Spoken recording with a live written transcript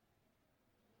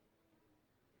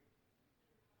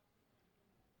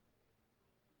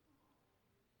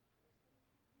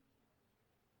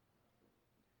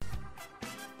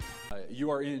You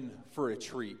are in for a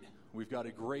treat. We've got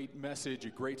a great message, a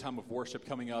great time of worship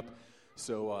coming up,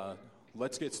 so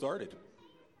let's get started.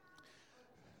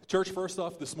 Church, first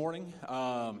off this morning,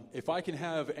 if I can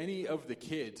have any of the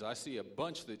kids, I see a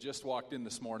bunch that just walked in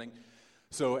this morning,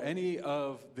 so any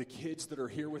of the kids that are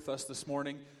here with us this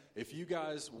morning, if you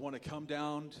guys want to come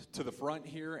down to the front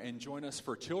here and join us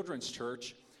for Children's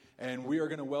Church, and we are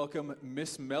going to welcome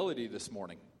Miss Melody this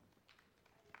morning.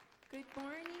 Good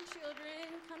morning, children.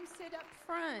 Come sit up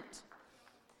front.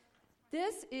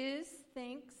 This is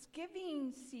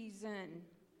Thanksgiving season.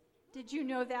 Did you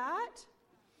know that?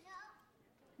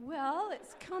 No. Well,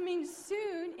 it's coming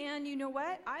soon, and you know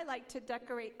what? I like to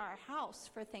decorate our house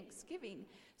for Thanksgiving.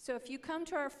 So if you come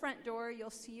to our front door, you'll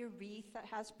see a wreath that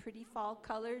has pretty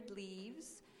fall-colored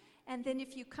leaves. And then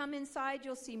if you come inside,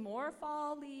 you'll see more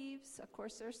fall leaves. Of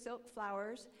course, there's silk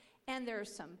flowers. And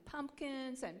there's some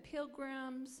pumpkins and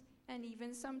pilgrims and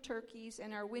even some turkeys.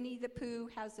 And our Winnie the Pooh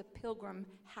has a pilgrim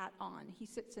hat on. He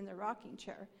sits in the rocking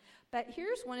chair. But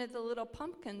here's one of the little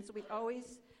pumpkins we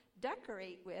always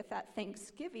decorate with at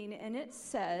Thanksgiving. And it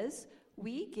says,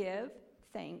 "We give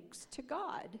thanks to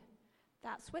God."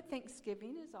 That's what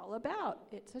Thanksgiving is all about.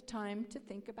 It's a time to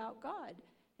think about God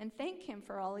and thank Him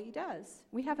for all He does.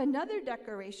 We have another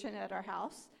decoration at our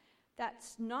house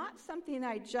that's not something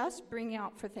I just bring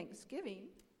out for Thanksgiving.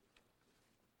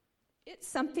 It's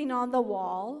something on the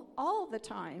wall all the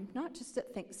time, not just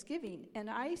at Thanksgiving. And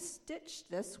I stitched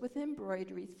this with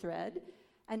embroidery thread,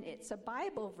 and it's a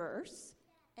Bible verse.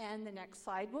 And the next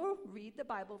slide, we'll read the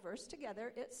Bible verse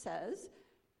together. It says,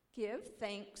 "Give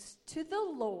thanks to the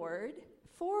Lord,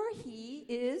 for He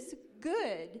is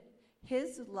good.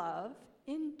 His love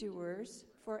endures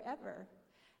forever."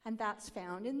 And that's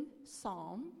found in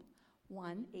Psalm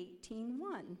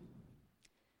 118:1.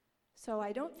 So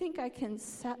I don't think I can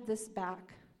set this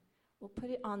back. We'll put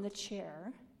it on the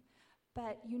chair.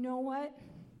 But you know what?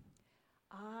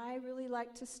 I really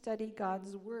like to study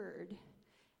God's Word.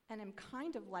 And I'm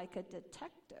kind of like a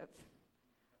detective.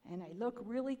 And I look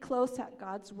really close at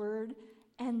God's Word.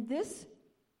 And this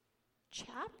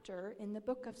chapter in the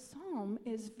book of Psalm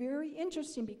is very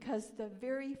interesting because the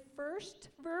very first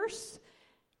verse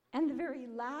and the very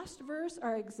last verse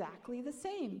are exactly the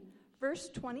same. Verse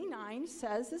 29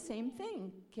 says the same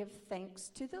thing. "Give thanks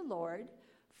to the Lord,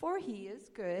 for He is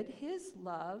good. His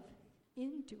love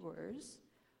endures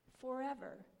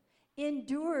forever."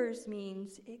 Endures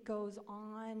means it goes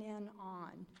on and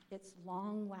on. It's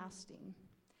long-lasting.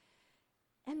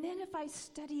 And then if I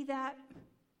study that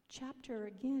chapter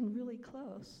again really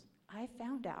close, I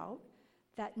found out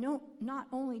that not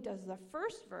only does the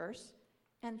first verse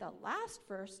and the last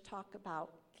verse talk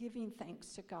about giving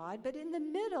thanks to God, but in the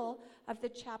middle of the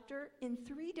chapter, in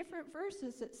 3 different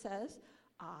verses, it says,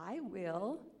 "I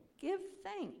will give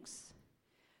thanks."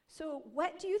 So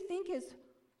what do you think is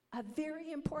a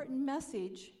very important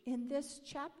message in this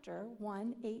chapter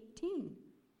 118?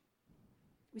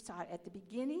 We saw it at the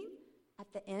beginning,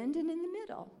 at the end, and in the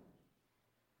middle.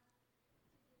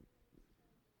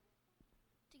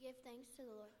 To give thanks to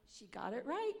the Lord. She got it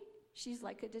right. She's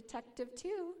like a detective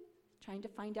too, trying to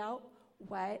find out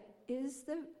what is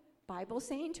the Bible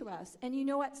saying to us. And you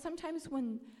know what? Sometimes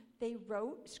when they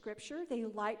wrote scripture, they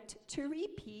liked to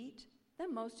repeat the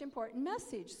most important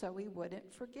message so we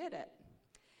wouldn't forget it.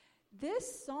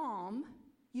 This psalm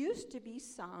used to be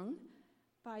sung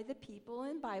by the people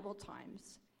in Bible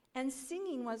times. And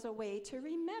singing was a way to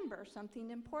remember something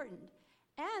important.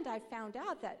 And I found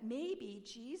out that maybe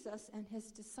Jesus and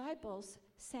his disciples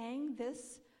sang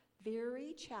this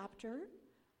very chapter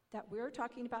that we're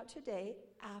talking about today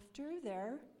after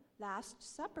their Last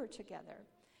Supper together.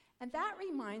 And that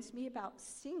reminds me about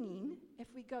singing.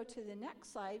 If we go to the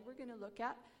next slide, we're going to look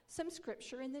at some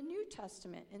scripture in the New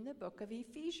Testament in the book of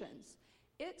Ephesians.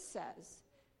 It says,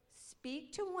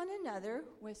 "Speak to one another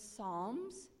with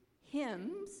psalms,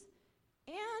 hymns,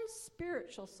 and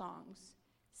spiritual songs.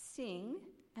 Sing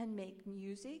and make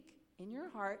music in your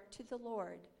heart to the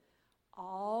Lord,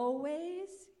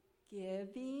 always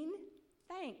giving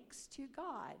thanks to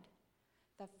God,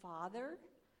 the Father,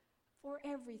 for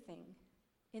everything,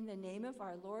 in the name of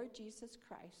our Lord Jesus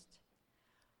Christ."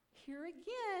 Here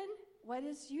again, what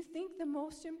is you think the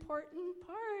most important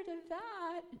part of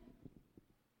that?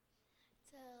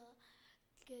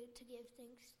 To give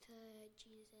thanks to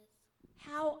Jesus.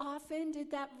 How often did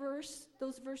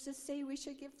those verses say we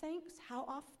should give thanks? How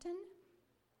often?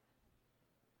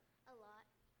 A lot.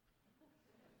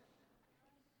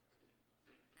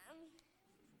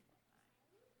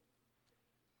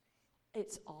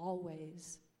 It's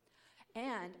always.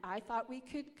 And I thought we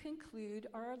could conclude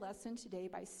our lesson today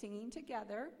by singing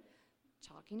together,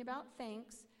 talking about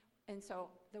thanks. And so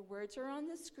the words are on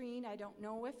the screen. I don't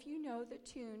know if you know the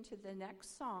tune to the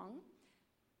next song.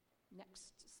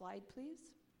 Next slide,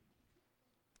 please.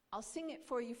 I'll sing it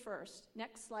for you first.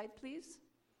 Next slide, please.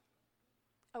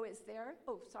 Oh, it's there?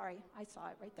 Oh, sorry. I saw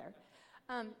it right there.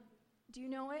 Do you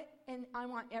know it? And I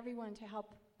want everyone to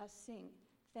help us sing.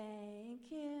 Thank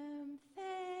him,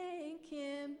 thank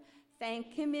him,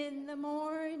 thank him in the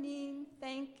morning,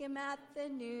 thank him at the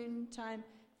noontime,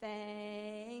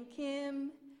 thank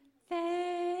him,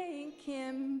 thank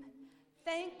him,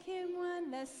 thank him when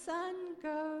the sun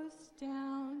goes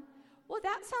down. Well,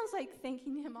 that sounds like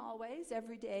thanking him always,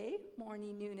 every day,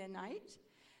 morning, noon, and night.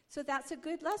 So that's a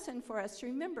good lesson for us to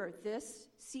remember this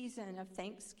season of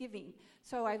Thanksgiving.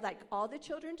 So I'd like all the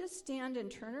children to stand and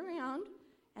turn around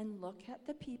and look at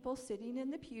the people sitting in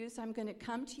the pews. I'm going to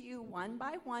come to you one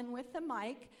by one with the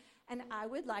mic, and I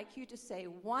would like you to say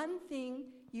one thing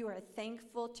you are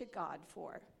thankful to God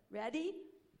for. Ready?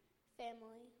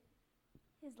 Family.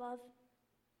 His love.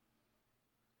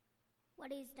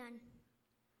 What he's done.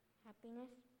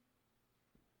 Happiness.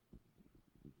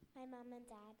 My mom and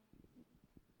dad.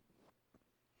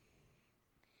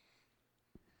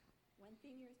 One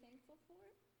thing you're thankful for?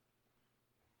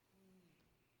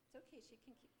 It's okay, she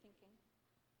can keep thinking.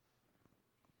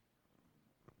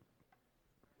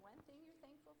 One thing you're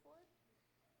thankful for?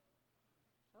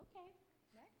 Okay,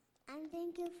 next. I'm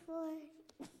thankful for.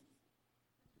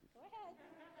 Go ahead.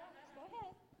 Go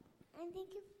ahead. I'm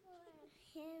thankful for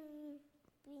him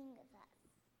being with us.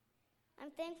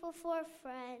 I'm thankful for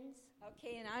friends.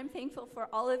 Okay, and I'm thankful for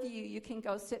all of you. You can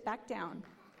go sit back down.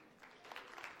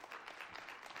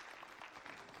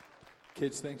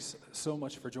 Kids, thanks so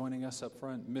much for joining us up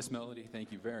front. Miss Melody,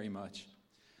 thank you very much.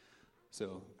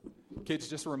 So, kids,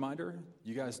 just a reminder,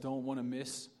 you guys don't want to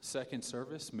miss second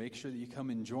service. Make sure that you come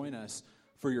and join us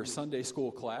for your Sunday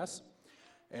school class.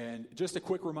 And just a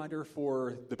quick reminder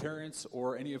for the parents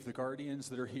or any of the guardians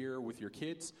that are here with your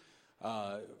kids,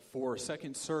 for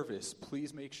second service,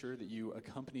 please make sure that you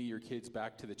accompany your kids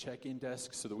back to the check-in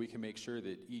desk so that we can make sure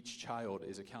that each child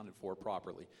is accounted for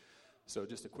properly. So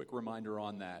just a quick reminder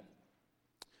on that.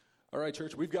 All right,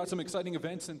 church, we've got some exciting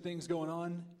events and things going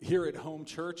on here at Home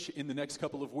Church in the next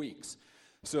couple of weeks.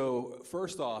 So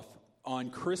first off, on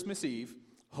Christmas Eve,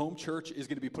 Home Church is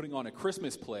going to be putting on a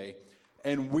Christmas play,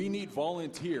 and we need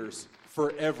volunteers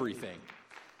for everything.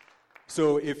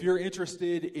 So if you're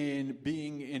interested in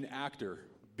being an actor,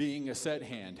 being a set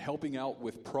hand, helping out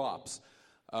with props,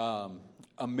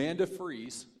 Amanda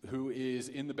Fries, who is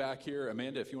in the back here,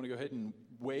 Amanda, if you want to go ahead and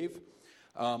wave.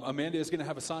 Amanda is going to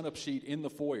have a sign-up sheet in the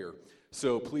foyer,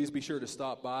 so please be sure to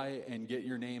stop by and get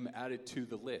your name added to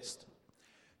the list.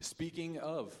 Speaking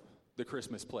of the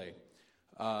Christmas play,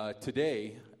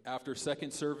 today, after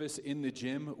second service in the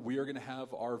gym, we are going to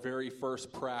have our very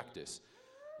first practice.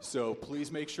 So please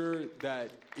make sure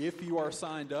that if you are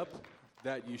signed up,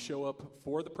 that you show up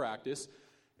for the practice.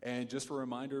 And just a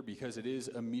reminder, because it is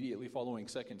immediately following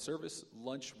second service,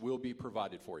 lunch will be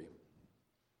provided for you.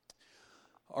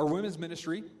 Our women's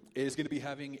ministry is going to be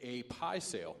having a pie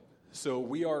sale. So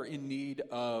we are in need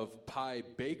of pie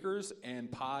bakers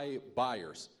and pie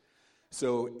buyers.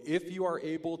 So if you are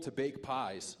able to bake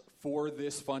pies for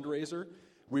this fundraiser,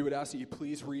 we would ask that you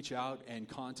please reach out and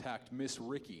contact Miss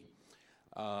Ricky.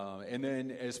 And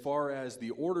then as far as the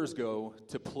orders go,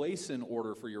 to place an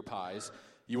order for your pies,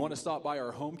 you want to stop by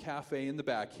our home cafe in the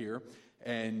back here,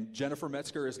 and Jennifer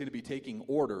Metzger is going to be taking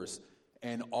orders.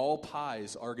 And all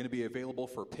pies are going to be available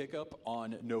for pickup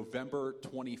on November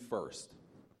 21st.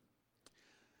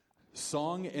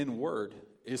 Song and Word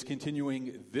is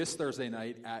continuing this Thursday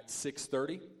night at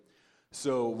 6:30.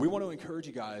 So we want to encourage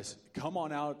you guys, come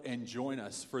on out and join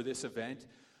us for this event.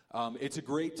 It's a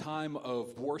great time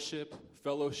of worship,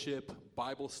 fellowship,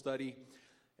 Bible study.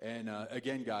 And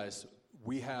again, guys,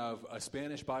 we have a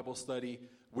Spanish Bible study.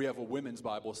 We have a women's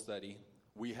Bible study.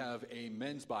 We have a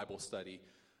men's Bible study.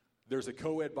 There's a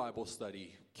co-ed Bible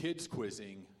study, kids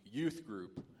quizzing, youth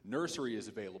group, nursery is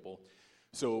available.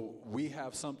 So we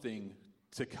have something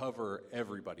to cover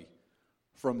everybody,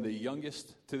 from the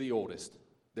youngest to the oldest.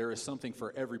 There is something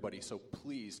for everybody, so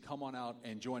please come on out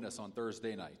and join us on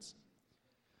Thursday nights.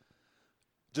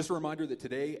 Just a reminder that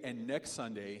today and next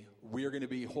Sunday, we are going to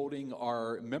be holding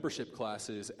our membership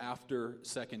classes after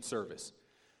second service.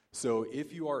 So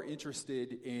if you are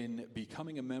interested in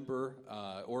becoming a member,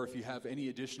 or if you have any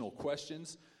additional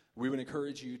questions, we would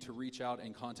encourage you to reach out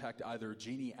and contact either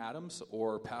Jeannie Adams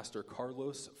or Pastor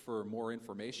Carlos for more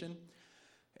information.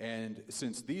 And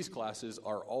since these classes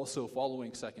are also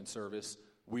following second service,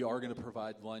 we are going to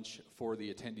provide lunch for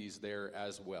the attendees there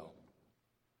as well.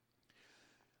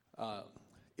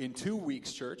 In 2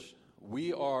 weeks, church,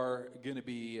 we are going to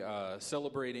be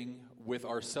celebrating with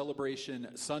our Celebration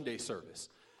Sunday service.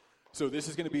 So this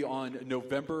is going to be on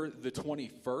November the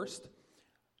 21st.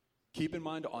 Keep in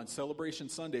mind, on Celebration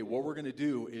Sunday, what we're going to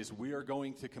do is we are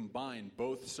going to combine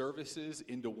both services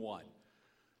into one.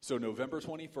 So November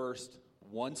 21st,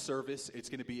 one service. It's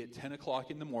going to be at 10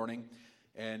 o'clock in the morning.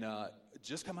 And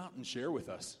just come out and share with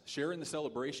us. Share in the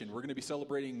celebration. We're going to be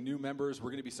celebrating new members.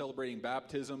 We're going to be celebrating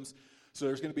baptisms. So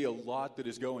there's going to be a lot that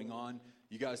is going on.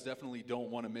 You guys definitely don't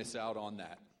want to miss out on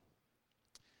that.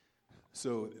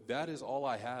 So that is all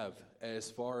I have as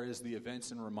far as the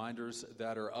events and reminders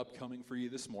that are upcoming for you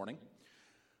this morning.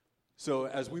 So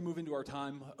as we move into our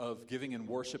time of giving and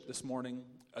worship this morning,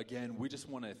 again, we just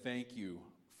want to thank you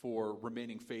for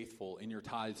remaining faithful in your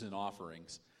tithes and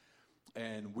offerings.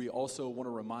 And we also want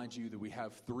to remind you that we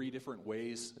have 3 different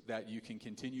ways that you can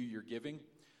continue your giving.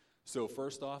 So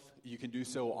first off, you can do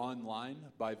so online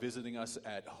by visiting us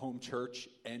at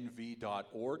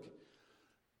homechurchnv.org.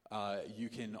 You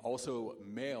can also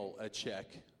mail a check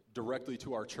directly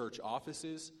to our church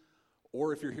offices,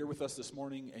 or if you're here with us this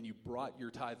morning and you brought your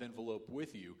tithe envelope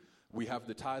with you, we have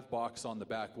the tithe box on the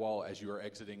back wall as you are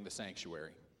exiting the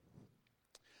sanctuary.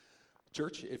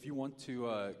 Church, if you want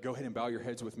to go ahead and bow your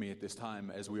heads with me at this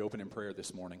time as we open in prayer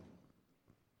this morning.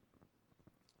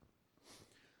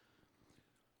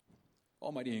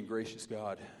 Almighty and gracious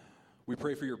God, we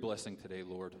pray for your blessing today,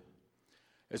 Lord.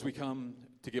 As we come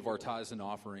to give our tithes and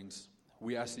offerings,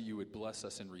 we ask that you would bless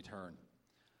us in return.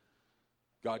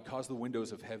 God, cause the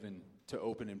windows of heaven to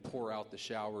open and pour out the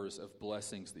showers of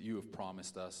blessings that you have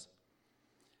promised us.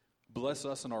 Bless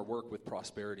us in our work with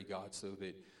prosperity, God, so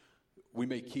that we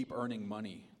may keep earning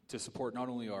money to support not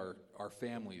only our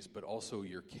families, but also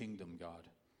your kingdom, God.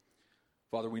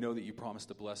 Father, we know that you promised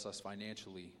to bless us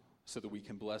financially so that we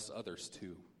can bless others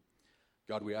too.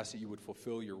 God, we ask that you would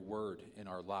fulfill your word in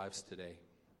our lives today.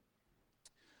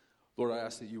 Lord, I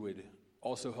ask that you would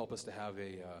also help us to have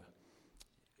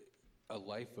a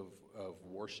life of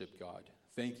worship, God,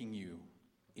 thanking you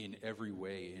in every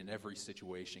way, in every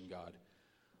situation, God.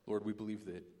 Lord, we believe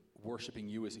that worshiping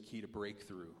you is a key to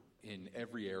breakthrough in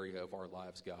every area of our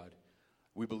lives, God.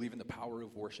 We believe in the power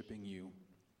of worshiping you,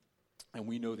 and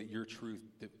we know that your truth,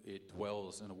 it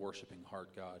dwells in a worshiping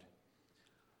heart, God.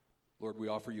 Lord, we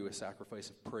offer you a sacrifice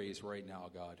of praise right now,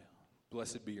 God.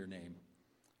 Blessed be your name.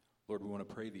 Lord, we want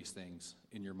to pray these things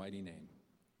in your mighty name.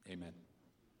 Amen.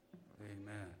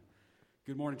 Amen.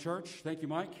 Good morning, church. Thank you,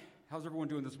 Mike. How's everyone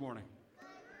doing this morning?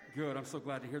 Good. I'm so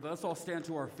glad to hear that. Let's all stand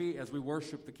to our feet as we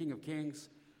worship the King of Kings.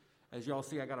 As y'all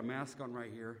see, I got a mask on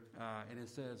right here, and it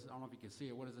says, I don't know if you can see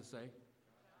it. What does it say?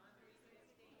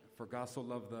 For God so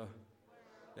loved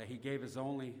that he gave his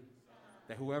only,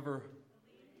 that whoever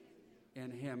in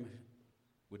him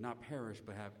would not perish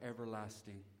but have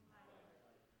everlasting.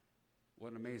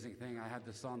 What an amazing thing. I had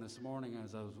this on this morning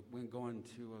as I was going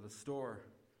to the store,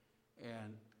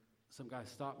 and some guy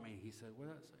stopped me. He said, what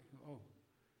did I say? Oh,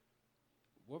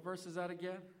 what verse is that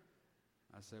again?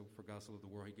 I said, for God so loved the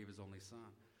world, he gave his only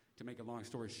son. To make a long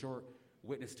story short,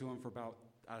 witnessed to him for about,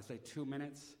 I'd say 2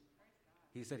 minutes.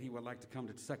 He said he would like to come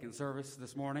to second service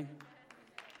this morning.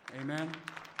 Amen.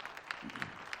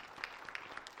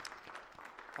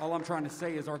 All I'm trying to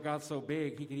say is our God's so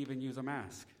big, he can even use a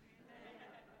mask.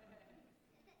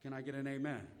 Can I get an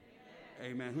amen?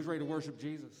 Amen. Who's ready to worship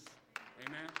Jesus?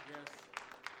 Amen. Yes.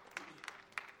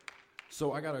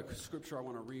 So I got a scripture I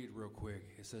want to read real quick.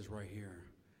 It says right here,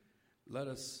 let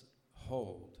us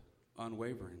hold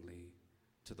unwaveringly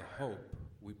to the hope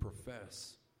we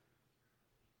profess.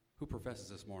 Who professes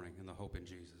this morning in the hope in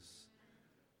Jesus?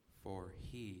 For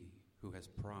he who has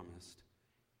promised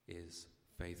is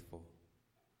faithful.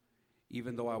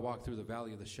 Even though I walk through the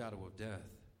valley of the shadow of death,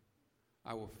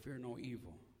 I will fear no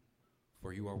evil,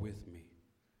 for you are with me.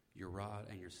 Your rod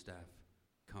and your staff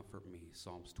comfort me.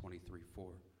 Psalms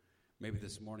 23:4. Maybe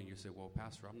this morning you say, well,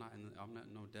 Pastor, I'm not in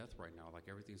no death right now. Like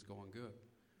everything's going good.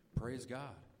 Praise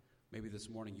God. Maybe this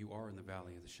morning you are in the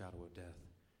valley of the shadow of death.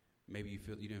 Maybe you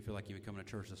didn't feel like even coming to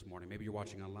church this morning. Maybe you're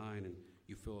watching online and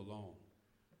you feel alone.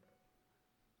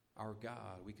 Our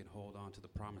God, we can hold on to the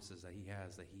promises that he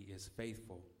has, that he is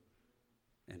faithful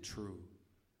and true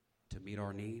to meet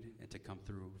our need and to come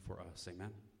through for us.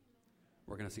 Amen.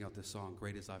 We're going to sing out this song,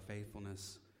 Great is Thy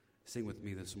Faithfulness. Sing with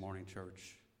me this morning,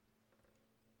 church.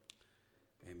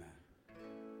 Amen.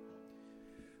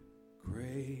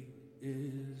 Great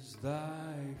is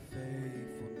thy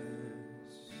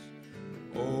faithfulness,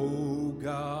 O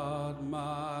God,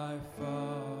 my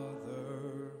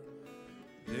Father.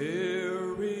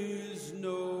 There is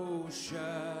no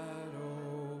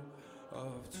shadow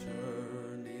of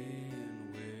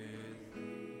turning with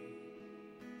thee.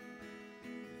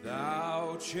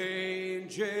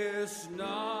 changest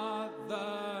not,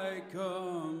 thy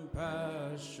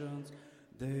compassions,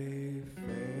 they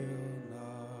fail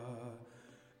not.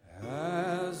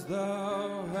 As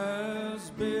thou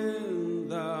hast been,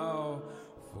 thou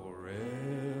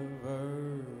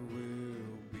forever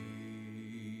will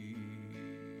be.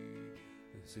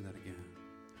 Let's sing that again.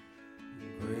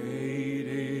 Great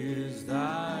is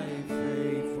thy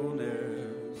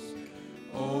faithfulness,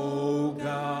 O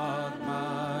God,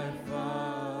 my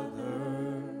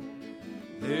Father.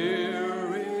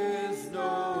 There is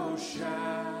no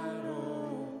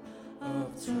shadow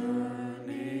of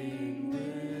turning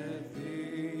with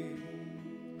thee.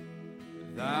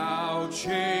 Thou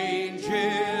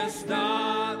changest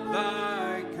not,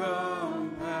 thy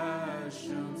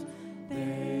compassions,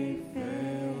 they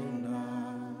fail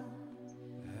not.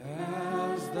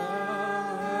 As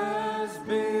thou hast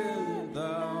been,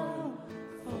 thou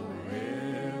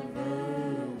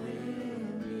forever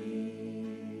will be.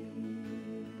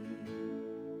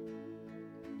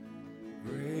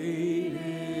 Great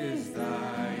is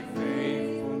thy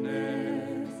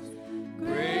faithfulness,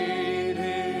 great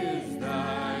is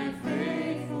thy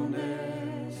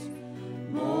faithfulness.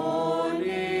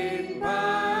 Morning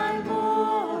by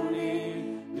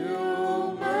morning,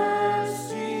 new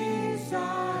mercies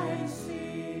I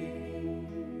see.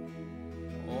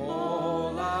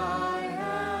 All I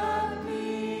have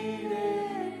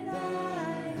needed,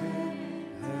 thy hand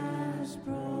has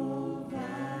provided.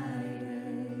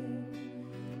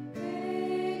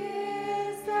 Great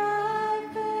is thy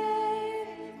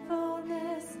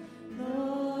faithfulness,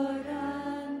 Lord,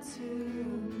 unto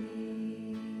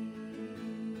me.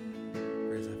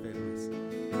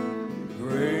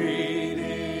 Great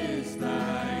is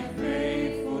thy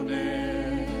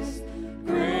faithfulness.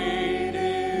 Great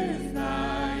is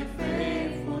thy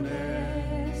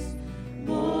faithfulness.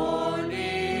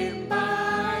 Morning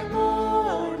by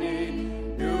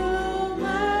morning, new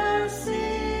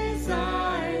mercies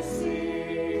I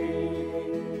see.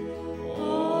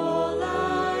 All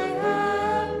I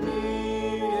have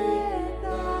needed,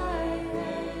 thy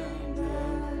hand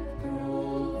hath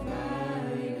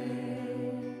provided.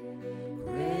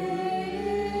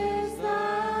 Great is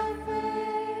thy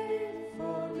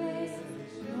faithfulness,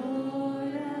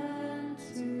 Lord,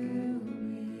 unto me.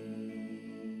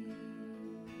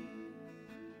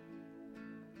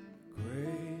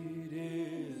 Great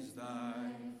is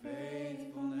thy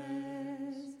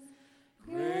faithfulness.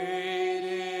 Great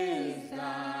is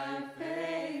thy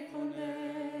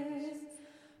faithfulness.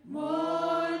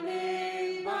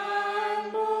 Morning by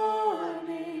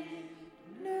morning,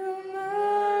 new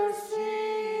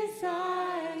mercies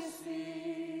I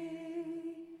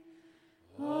see.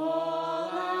 All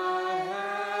I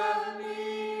have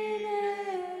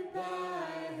needed, thy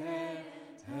hand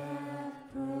hath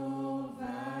provided.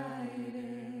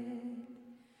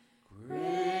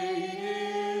 Great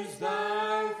is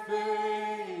thy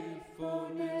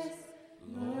faithfulness,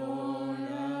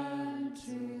 Lord,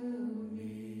 unto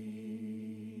me.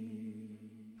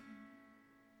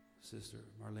 Sister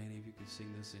Marlene, if you could sing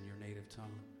this in your native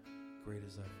tongue. Great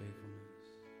is thy faithfulness.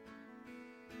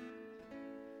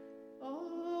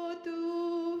 Oh,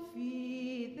 tu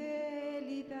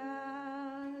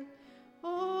fidelidad,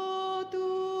 oh,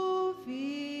 tu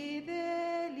fidelidad,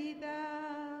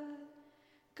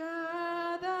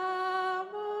 cada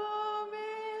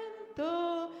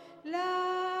momento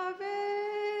la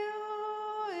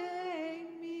veo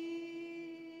en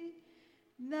mí.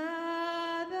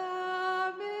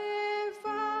 Nada me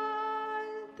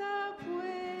falta,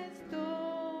 pues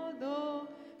todo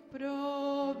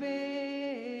provees.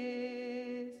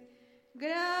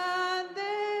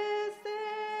 Grande,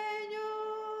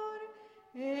 Señor,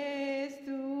 es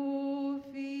tu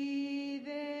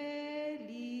fidelidad.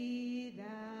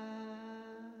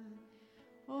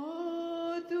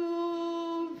 Oh,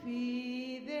 tu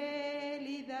fidelidad.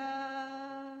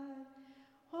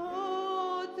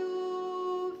 Oh,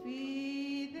 tu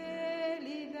fidelidad.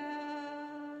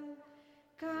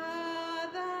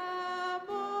 Cada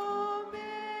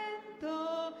momento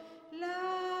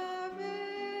la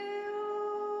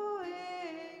veo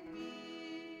en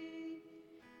mí.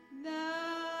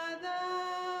 Nada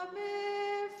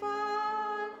me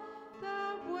falta,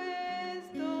 pues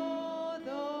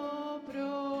todo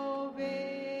provees.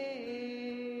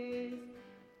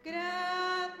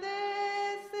 Grande,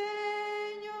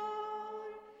 Señor,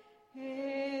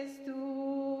 es tu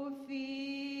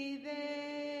fidelidad.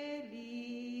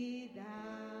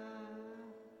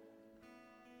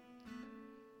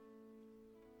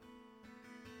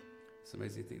 It's an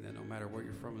amazing thing that no matter where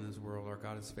you're from in this world, our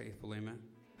God is faithful. Amen.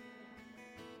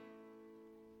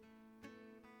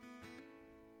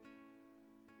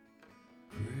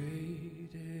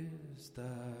 is thy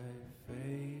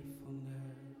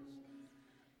faithfulness.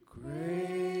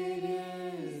 Great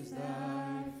is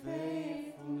thy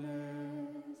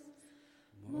faithfulness.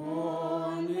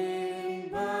 Morning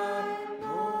by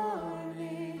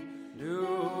morning,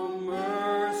 new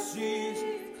mercies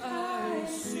I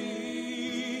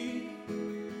see.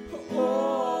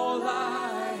 All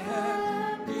I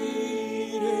have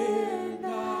needed,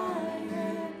 thy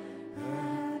hand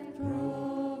hath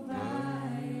provided.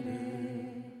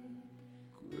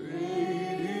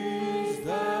 Great is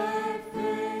thy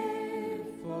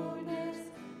faithfulness,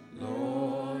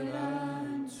 Lord,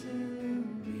 unto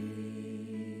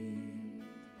me.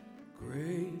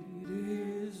 Great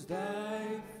is thy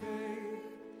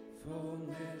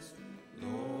faithfulness,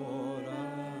 Lord,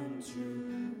 unto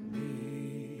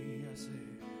me. I say,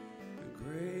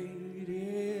 great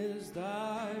is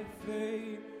thy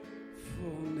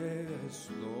faithfulness,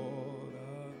 Lord,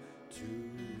 unto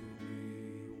me.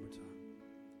 One more time.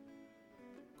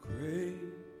 Great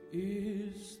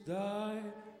is thy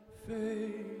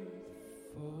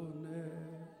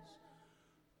faithfulness,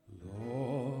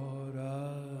 Lord,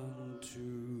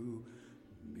 unto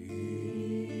me.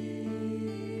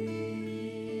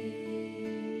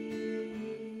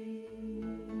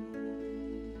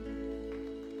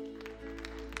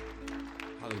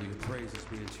 Hallelujah. Praises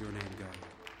be unto your name, God.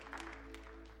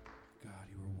 God,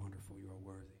 you are wonderful. You are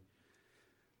worthy.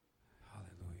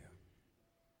 Hallelujah.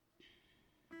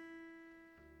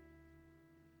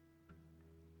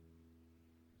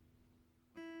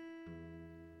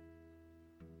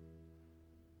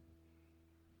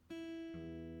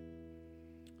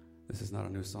 This is not a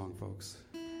new song, folks.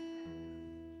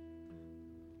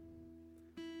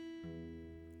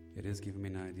 It is giving me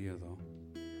an idea, though.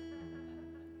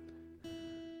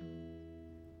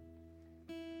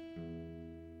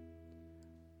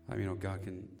 I mean, God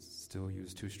can still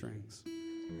use two strings.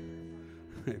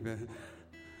 Amen.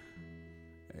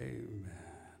 Amen.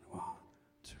 1,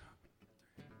 2,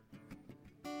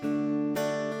 3.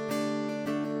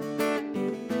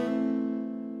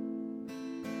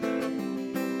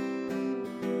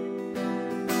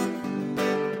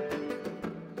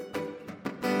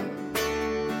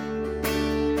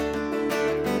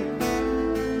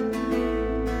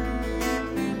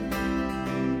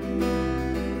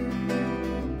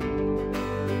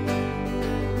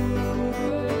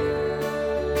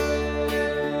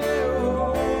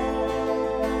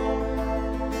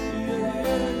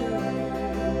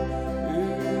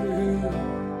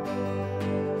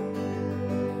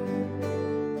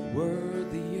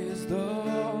 Worthy is the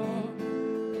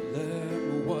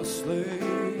Lamb who was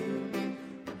slain.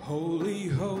 Holy,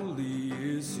 holy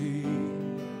is he.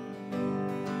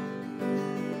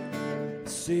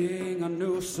 Sing a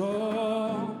new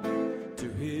song to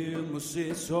him who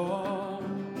sits on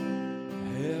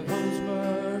heaven's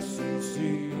mercy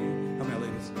seat. How many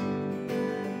ladies?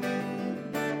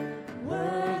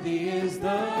 Worthy is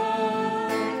the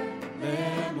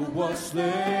Lamb who was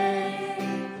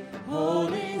slain.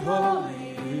 Holy, holy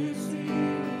is he.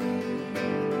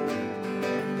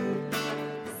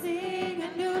 Sing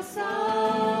a new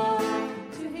song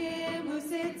to him who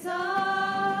sits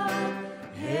on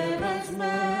heaven's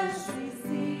mercy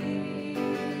seat.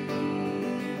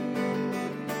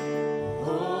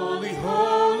 Holy,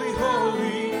 holy,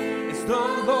 holy is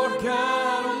the Lord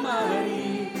God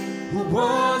Almighty, who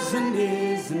was and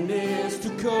is to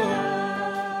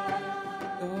come.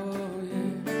 Oh,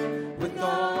 yeah. With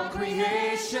all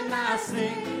creation I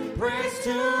sing praise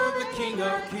to the King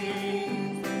of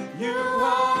Kings. You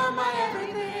are my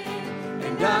everything,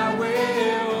 and I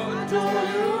will adore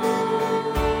you.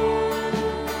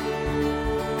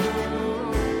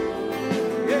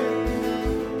 Yeah.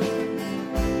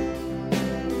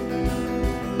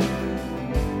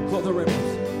 Clothe the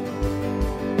ribbons.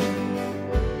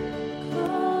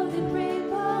 Clothed in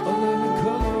rainbows, A living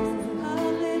color. a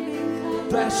living color,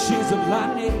 Flashes of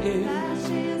lightning,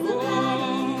 flashes of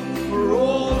oh,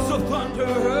 rolls of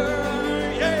thunder,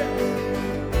 yeah.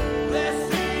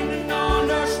 Blessing and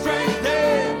honor, strength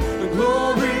and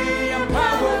glory and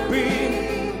power be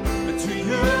to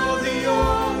you, the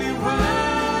only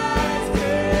wise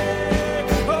King.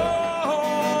 Oh,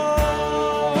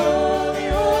 holy,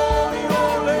 holy,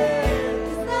 holy,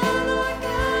 is the Lord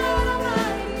God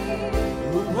Almighty.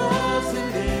 who was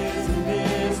and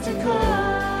is to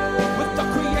come. With the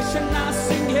creation I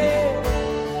sing, yeah.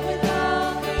 With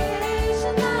all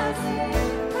creation I sing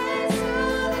praise to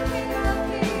the King of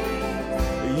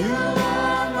Kings. You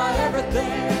are my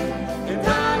everything, and I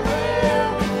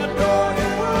will adore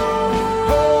you.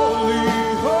 Holy,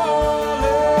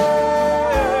 holy.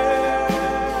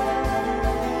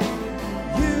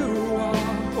 You are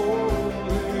holy.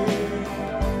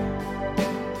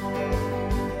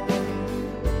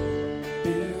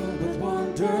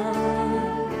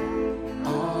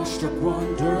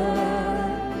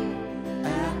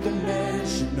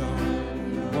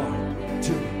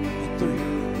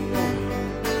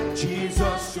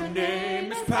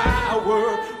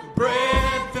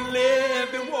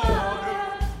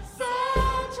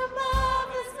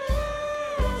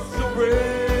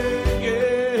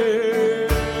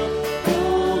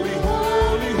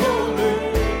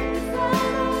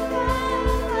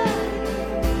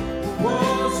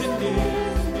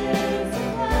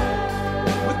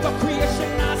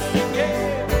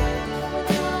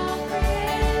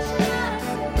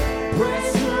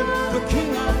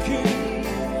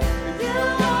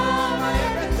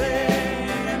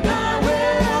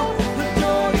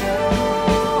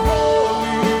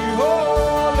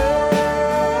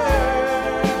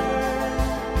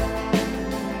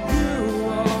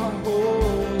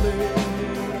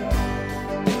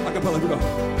 tell him, go.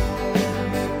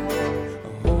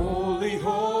 Holy,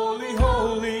 holy,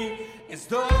 holy is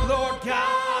the Lord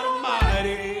God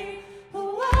Almighty.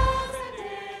 Who was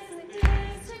and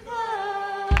is to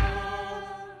come.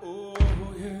 Oh,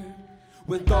 yeah.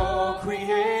 With all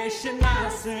creation I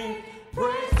sing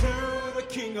praise to the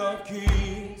King of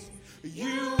Kings.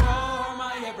 You are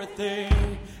my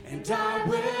everything, and I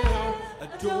will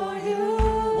adore you.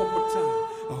 One more time.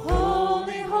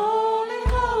 Holy, holy,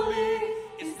 holy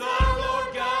is the Lord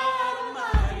God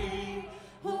Almighty,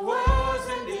 who was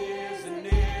and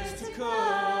is to come.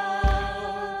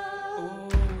 Oh,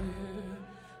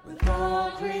 yeah. With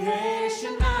all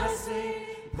creation I sing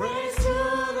praise to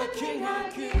the King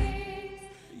of Kings.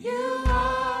 You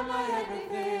are my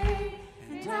everything,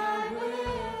 and I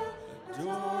will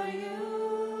adore you.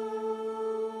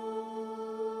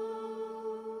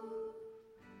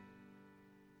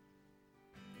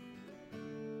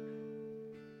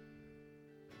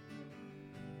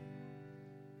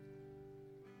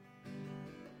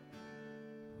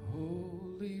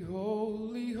 Holy,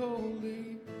 holy, holy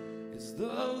is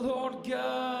the Lord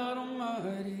God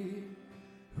Almighty,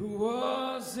 who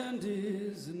was and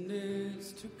is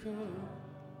to come.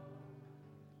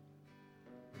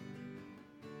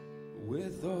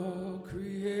 With all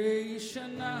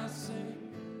creation I sing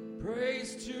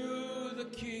praise to the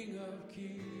King of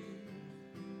Kings.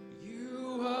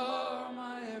 You are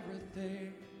my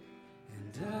everything,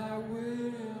 and I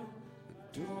will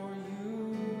adore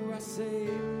you. I say,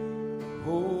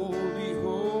 holy,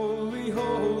 holy,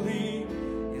 holy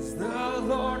is the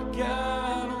Lord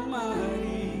God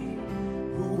Almighty,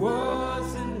 who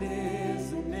was and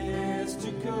is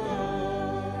to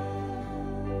come.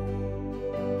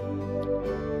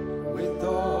 With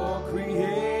all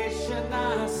creation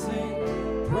I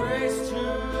sing praise to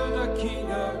the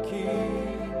King of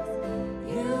Kings.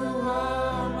 You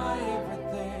are my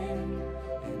everything,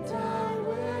 and I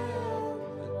will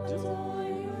adore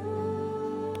you.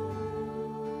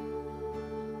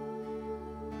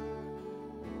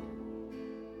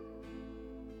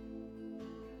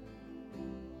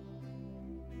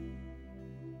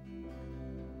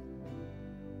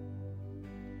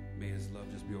 May His love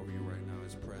just be over you right now.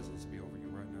 His presence be over you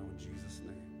right now in Jesus'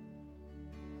 name.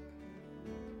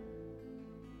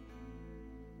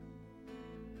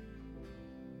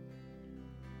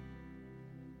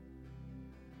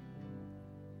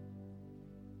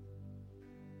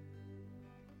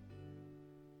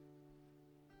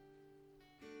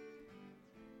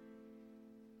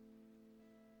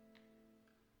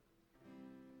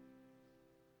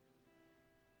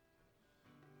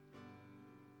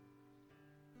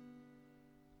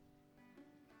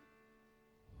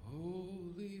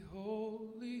 Holy,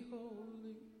 holy,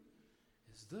 holy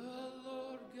is the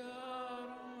Lord God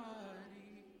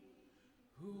Almighty,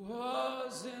 who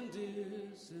was and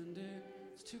is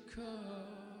to come.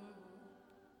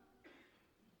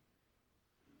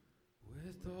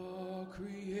 With all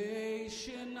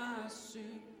creation I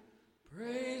sing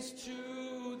praise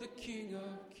to the King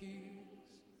of Kings.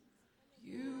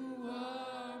 You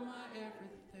are my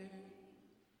everything,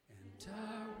 and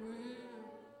I will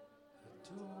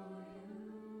adore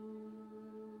you.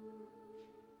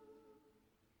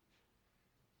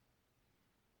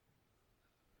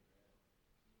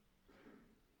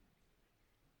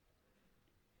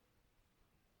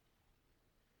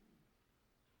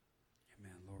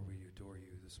 Amen. Lord, we adore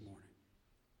you this morning.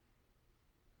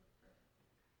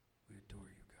 We adore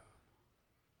you, God.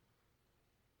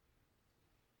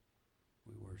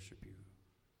 We worship you.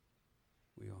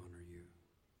 We honor you.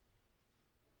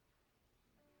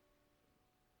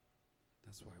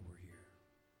 That's why we're here.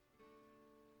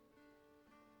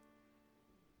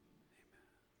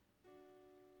 Amen.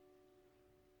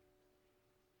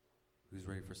 Who's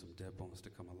ready for some dead bones to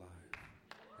come alive?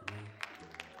 Amen.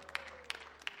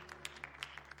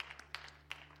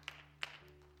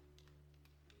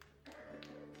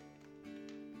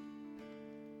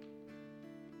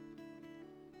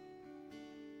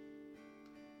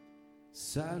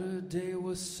 Saturday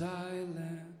was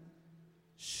silent,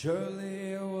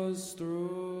 surely it was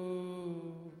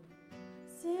through.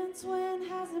 Since when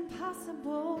has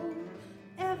impossible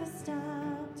ever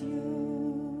stopped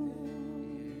you?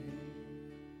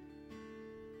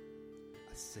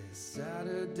 I said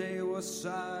Saturday was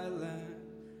silent,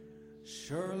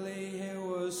 surely it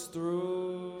was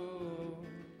through.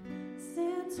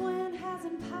 Since when has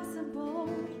impossible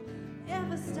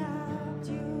ever stopped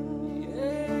you?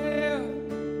 Yeah.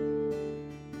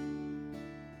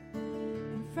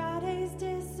 And Friday's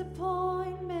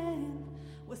disappointment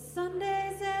was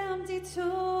Sunday's empty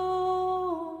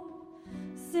tomb.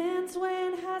 Since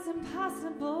when has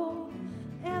impossible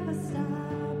ever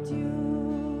stopped you.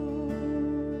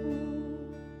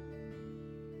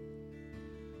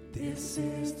 This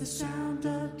is the sound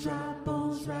of dry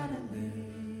bones rattling.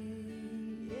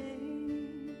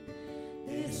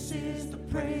 This is the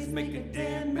praise, make a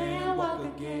dead man walk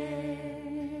again.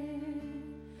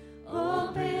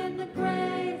 Open the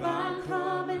grave, I'm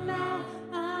coming out.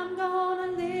 I'm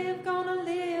gonna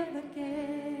live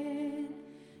again.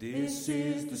 This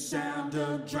is the sound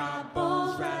of dry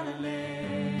bones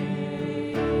rattling.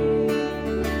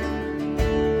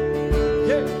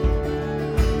 Yeah.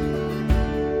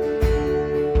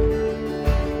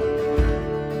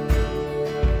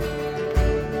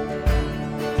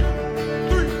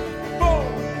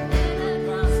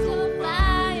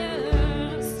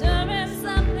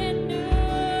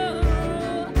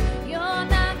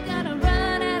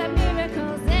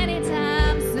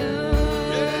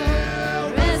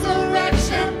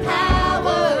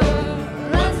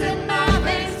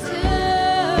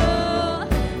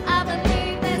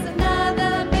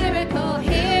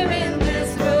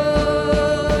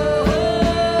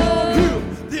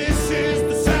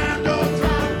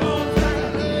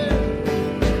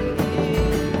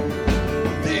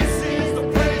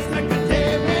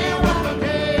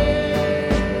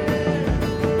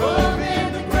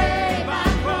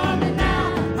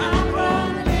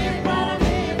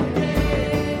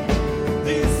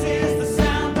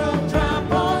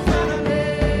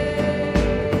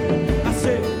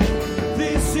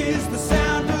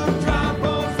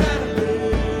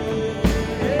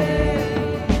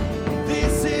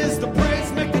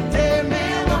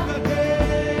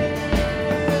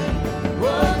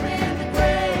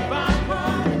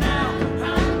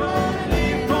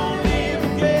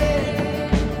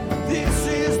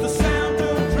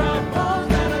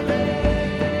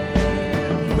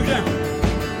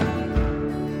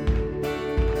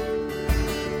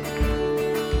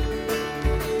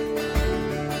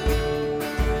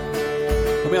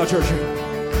 Come on, church.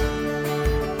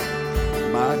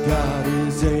 My God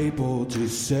is able to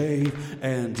save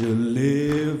and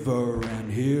deliver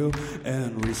and heal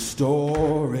and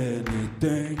restore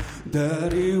anything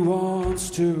that he wants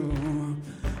to.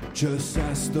 Just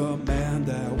ask the man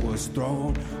that was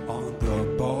thrown on the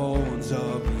bones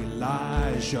of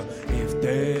Elijah if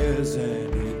there's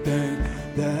anything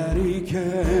that he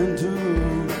can do.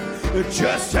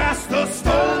 Just ask the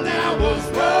stone that was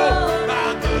rolled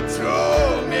by the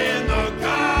tomb in the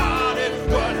garden.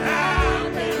 What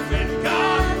happens when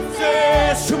God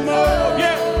says to move?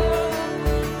 Yeah.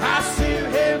 I see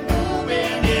him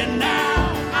moving it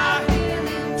now. I hear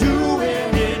him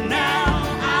doing it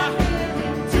now. I hear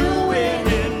him doing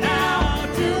it now.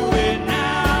 Do it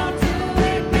now. Do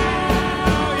it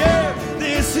now. Yeah.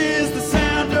 This is the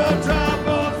sound of dry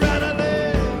bones rattling.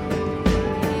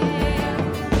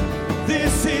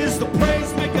 This is the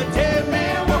praise, make a dead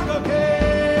man walk again.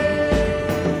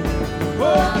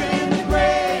 Open the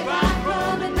grave, I'm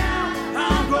coming out.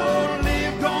 I'm gonna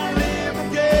live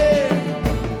again.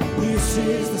 This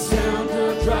is the sound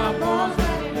of dry bones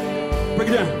rattling. Break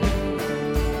it down.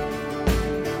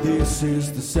 This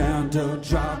is the sound of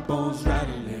dry bones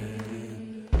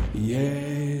rattling.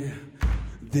 Yeah.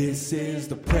 This is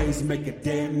the praise, make a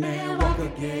dead man walk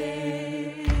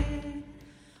again.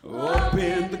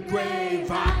 Open the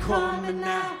grave, I'm coming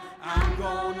out. I'm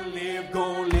gonna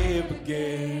live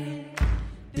again.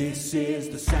 This is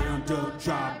the sound of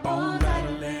dry bones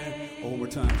rattling. One more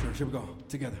time, church. Here we go.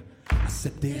 Together. I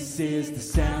said, this is the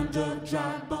sound of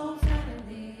dry bones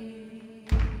rattling.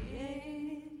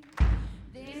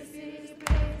 This is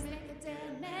praise, make a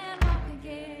dead man walk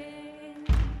again.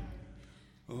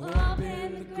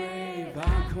 Open the grave,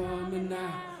 I'm coming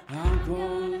out. I'm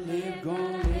gonna live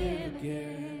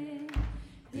again.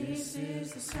 This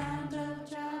is the sound of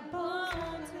dry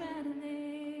bones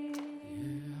rattling.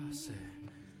 Yeah, I said,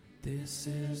 this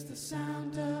is the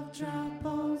sound of dry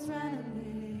bones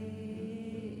rattling.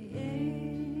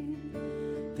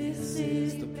 This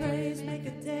is the praise, make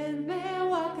a dead man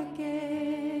walk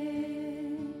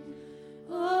again.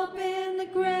 Open the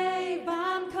grave,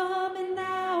 I'm coming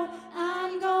out.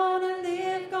 I'm gonna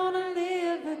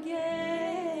live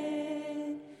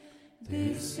again.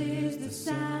 This is the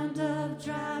sound of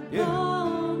dry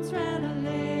bones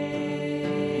rattling.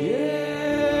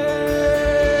 Yeah.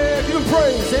 Give him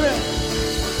praise. Amen.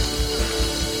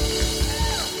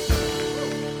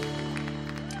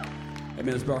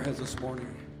 Amen. Let's bow our heads this morning.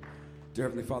 Dear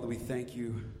Heavenly Father, we thank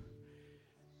you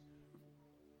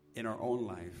in our own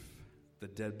life, the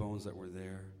dead bones that were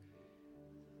there,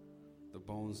 the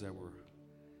bones that were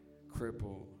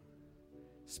crippled,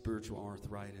 spiritual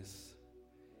arthritis,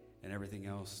 and everything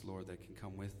else, Lord, that can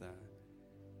come with that.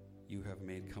 you have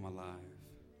made come alive.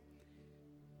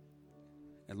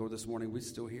 And Lord, this morning we're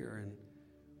still here and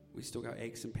we still got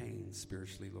aches and pains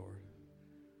spiritually, Lord.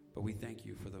 But we thank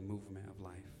you for the movement of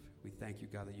life. We thank you,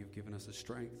 God, that you've given us the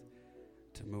strength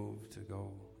to move, to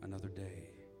go another day,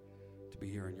 to be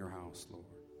here in your house, Lord.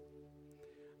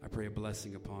 I pray a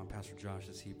blessing upon Pastor Josh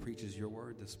as he preaches your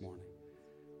word this morning.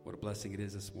 What a blessing it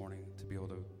is this morning to be able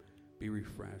to be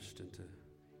refreshed and to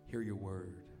hear your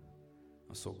word.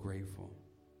 I'm so grateful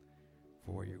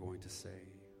for what you're going to say.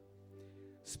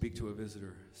 Speak to a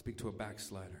visitor. Speak to a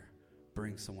backslider.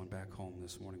 Bring someone back home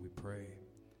this morning, we pray.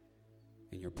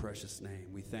 In your precious name,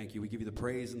 we thank you. We give you the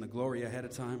praise and the glory ahead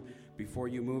of time before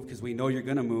you move, because we know you're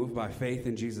going to move by faith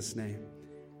in Jesus' name.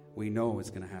 We know it's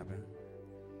going to happen.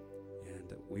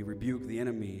 And we rebuke the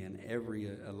enemy and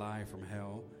every lie from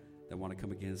hell that want to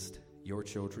come against your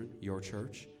children, your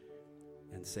church,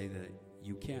 and say that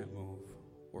you can't move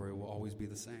or it will always be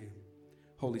the same.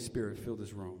 Holy Spirit, fill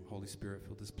this room. Holy Spirit,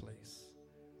 fill this place.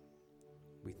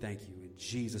 We thank you in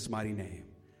Jesus' mighty name.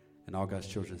 And all God's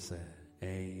children said,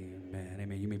 amen.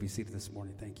 Amen. You may be seated this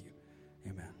morning. Thank you.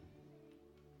 Amen.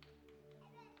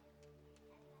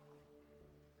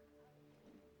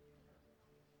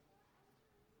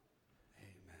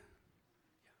 Amen.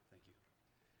 Yeah, thank you.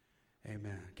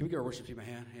 Amen. Can we give our worship team a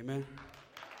hand? Amen.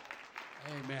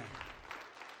 Amen.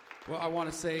 Well, I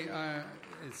want to say I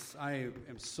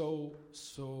am so,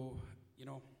 maybe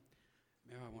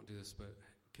I won't do this, but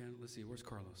let's see, where's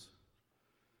Carlos?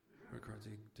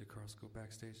 Did Carlos go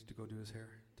backstage to go do his hair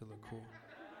to look cool?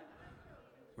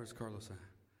 Where's Carlos at?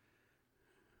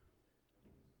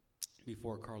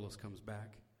 Before Carlos comes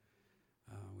back,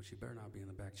 which he better not be in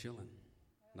the back chilling.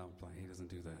 No, I'm playing. He doesn't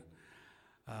do that.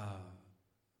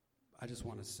 I just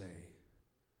want to say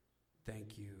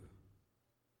thank you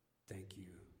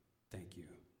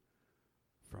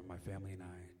from my family and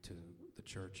I to the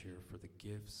church here for the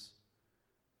gifts,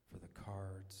 for the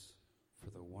cards, for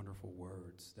the wonderful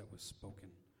words that was spoken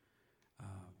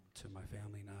to my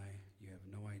family and I. You have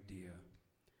no idea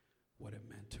what it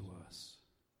meant to us.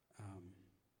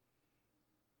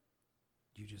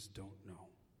 You just don't know.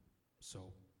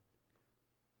 So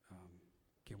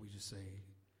can we just say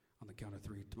on the count of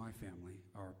three to my family,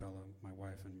 Arabella, my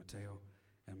wife, and Mateo,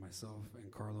 and myself,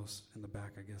 and Carlos in the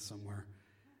back, I guess, somewhere.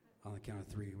 On the count of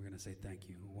three, we're going to say thank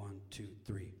you. 1, 2,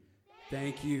 3.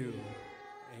 Thank you.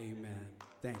 Amen.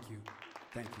 Thank you.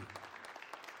 Thank you.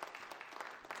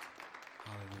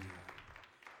 Hallelujah.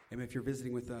 Amen. If you're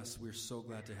visiting with us, we're so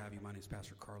glad to have you. My name is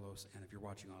Pastor Carlos, and if you're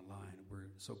watching online,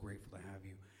 we're so grateful to have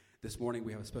you. This morning,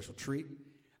 we have a special treat.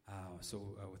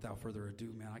 Without further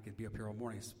ado, man, I could be up here all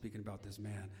morning speaking about this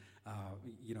man.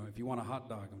 If you want a hot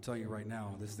dog, I'm telling you right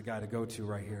now, this is the guy to go to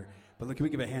right here. But look, can we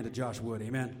give a hand to Josh Wood?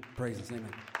 Amen. Praise us.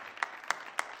 Amen.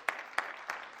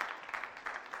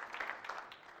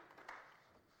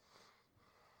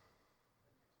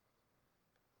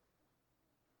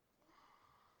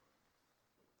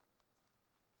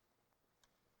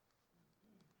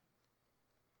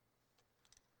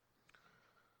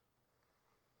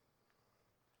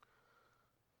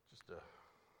 Just a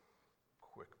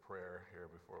quick prayer here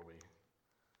before we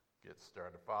get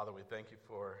started. Father, we thank you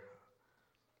for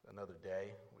another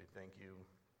day. We thank you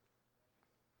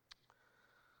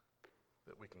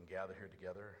that we can gather here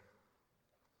together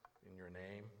in your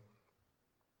name.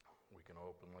 We can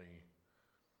openly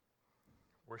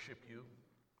worship you.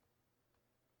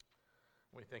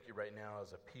 We thank you right now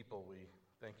as a people. We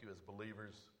thank you as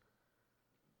believers.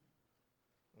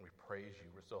 And we praise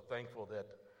you. We're so thankful that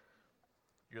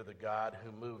you're the God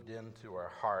who moved into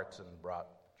our hearts and brought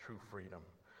true freedom.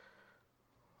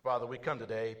 Father, we come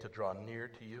today to draw near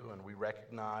to you, and we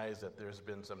recognize that there's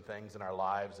been some things in our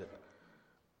lives that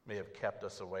may have kept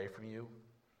us away from you.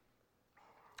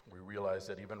 We realize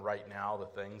that even right now,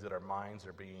 the things that our minds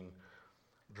are being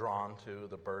drawn to,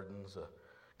 the burdens, the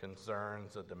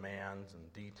concerns, the demands,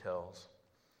 and details,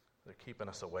 they're keeping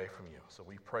us away from you. So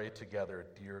we pray together,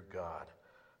 dear God,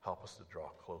 help us to draw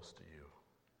close to you.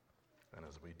 And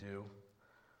as we do,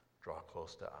 draw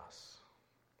close to us.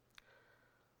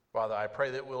 Father, I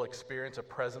pray that we'll experience a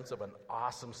presence of an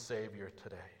awesome Savior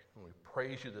today. And we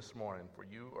praise you this morning, for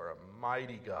you are a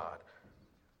mighty God.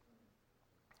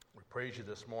 We praise you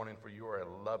this morning, for you are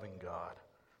a loving God.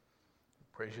 We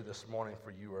praise you this morning,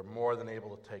 for you are more than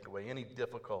able to take away any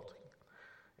difficulty,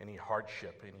 any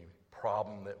hardship, any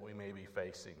problem that we may be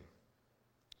facing.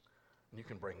 And you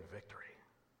can bring victory.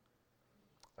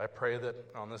 I pray that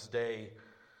on this day,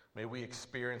 may we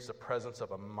experience the presence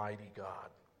of a mighty God.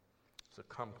 So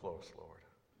come close, Lord.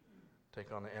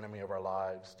 Take on the enemy of our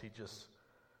lives. Teach us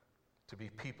to be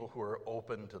people who are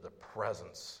open to the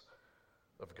presence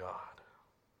of God.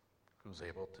 who's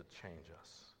able to change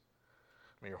us.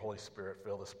 May your Holy Spirit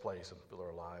fill this place and fill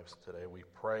our lives today. We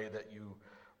pray that you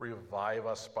revive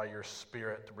us by your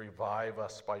Spirit, revive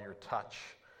us by your touch.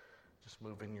 Just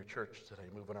move in your church today,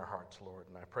 move in our hearts, Lord.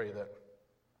 And I pray that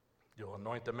you'll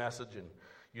anoint the message and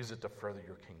use it to further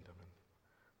your kingdom. And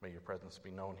may your presence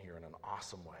be known here in an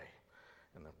awesome way.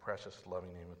 In the precious,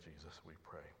 loving name of Jesus, we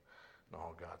pray. And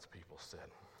all God's people said,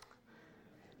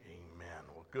 amen.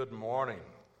 Well, good morning.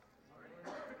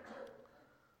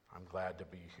 I'm glad to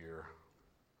be here.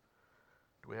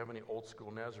 Do we have any old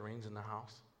school Nazarenes in the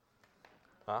house?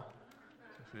 Huh?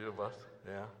 A few of us?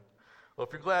 Yeah. Well,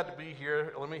 if you're glad to be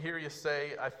here, let me hear you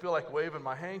say, I feel like waving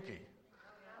my hanky.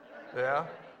 Yeah?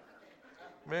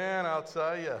 Man, I'll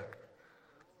tell you,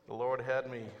 the Lord had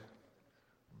me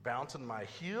bouncing my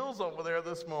heels over there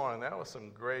this morning. That was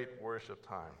some great worship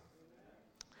time.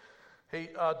 Hey,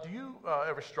 do you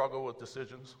ever struggle with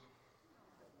decisions?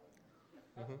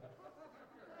 Mm-hmm.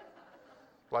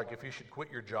 Like if you should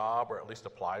quit your job or at least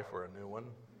apply for a new one?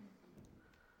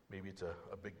 Maybe it's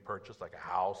a big purchase like a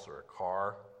house or a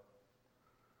car.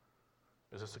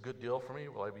 Is this a good deal for me?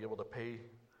 Will I be able to pay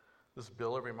this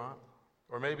bill every month?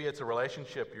 Or maybe it's a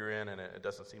relationship you're in and it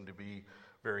doesn't seem to be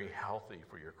very healthy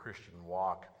for your Christian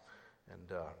walk,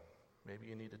 and maybe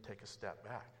you need to take a step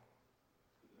back.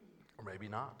 Or maybe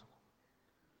not.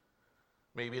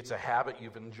 Maybe it's a habit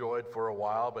you've enjoyed for a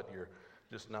while, but you're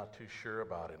just not too sure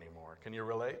about anymore. Can you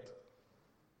relate?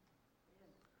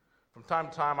 From time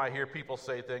to time, I hear people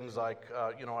say things like,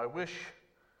 I wish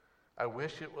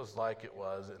it was like it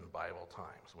was in Bible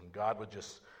times, when God would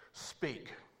just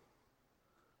speak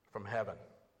from heaven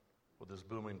with his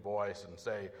booming voice and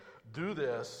say, do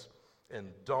this and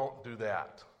don't do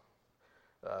that.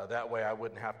 That way I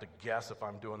wouldn't have to guess if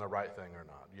I'm doing the right thing or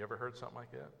not. You ever heard something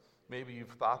like that? Maybe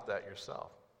you've thought that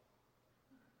yourself.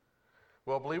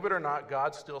 Well, believe it or not,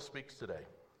 God still speaks today.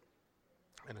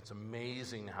 And it's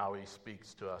amazing how he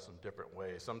speaks to us in different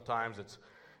ways. Sometimes it's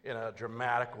in a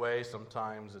dramatic way.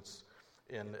 Sometimes it's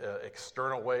in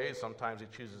external ways. Sometimes he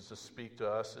chooses to speak to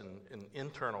us in an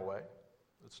internal way.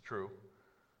 It's true.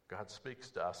 God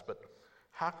speaks to us. But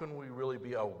how can we really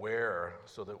be aware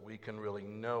so that we can really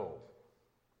know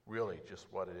really just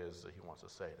what it is that he wants to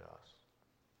say to us?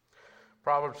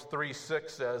 Proverbs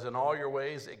 3:6 says, in all your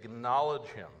ways acknowledge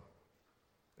him,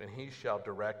 and he shall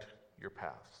direct your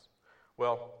paths.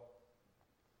 Well,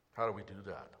 how do we do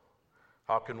that?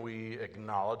 How can we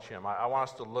acknowledge him? I want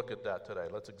us to look at that today.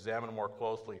 Let's examine more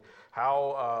closely.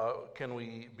 How can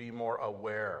we be more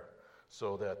aware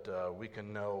so that we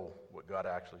can know what God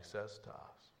actually says to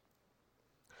us?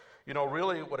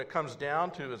 Really what it comes down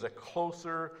to is a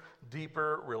closer,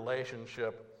 deeper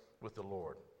relationship with the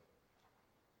Lord.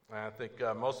 And I think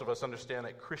most of us understand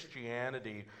that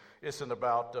Christianity isn't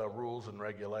about rules and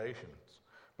regulations.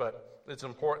 But it's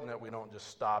important that we don't just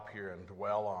stop here and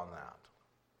dwell on that.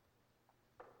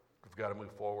 We've got to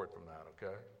move forward from that,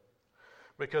 okay?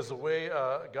 Because the way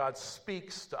God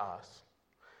speaks to us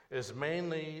is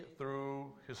mainly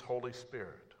through his Holy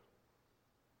Spirit.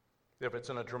 If it's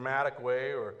in a dramatic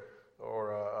way or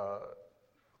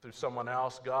through someone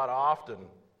else, God often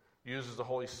uses the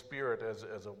Holy Spirit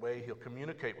as a way he'll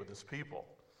communicate with his people.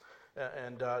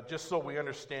 And just so we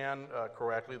understand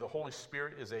correctly, the Holy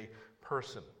Spirit is a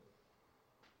person.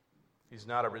 He's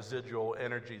not a residual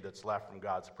energy that's left from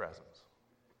God's presence.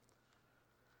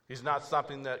 He's not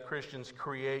something that Christians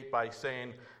create by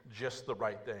saying just the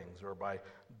right things or by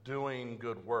doing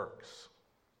good works.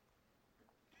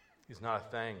 He's not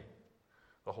a thing.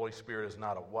 The Holy Spirit is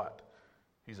not a what.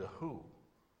 He's a who.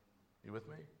 You with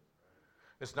me?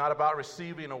 It's not about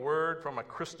receiving a word from a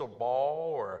crystal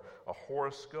ball or a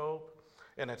horoscope.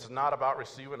 And it's not about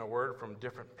receiving a word from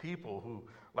different people who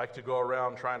like to go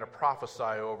around trying to prophesy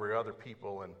over other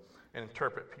people and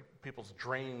interpret people's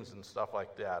dreams and stuff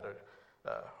like that.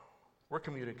 We're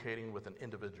communicating with an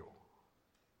individual.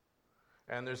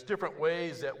 And there's different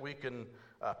ways that we can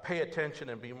pay attention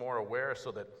and be more aware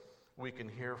so that we can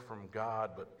hear from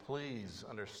God. But please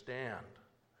understand,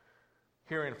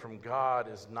 hearing from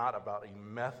God is not about a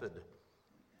method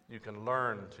you can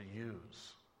learn to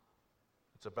use.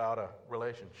 It's about a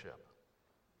relationship.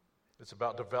 It's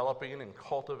about developing and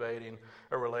cultivating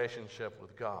a relationship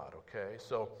with God, okay?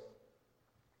 So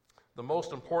the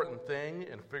most important thing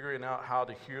in figuring out how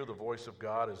to hear the voice of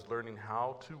God is learning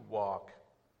how to walk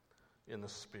in the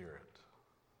Spirit.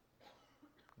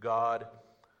 God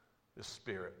is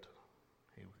Spirit.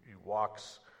 He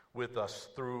walks with us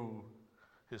through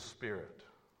his Spirit.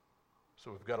 So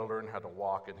we've got to learn how to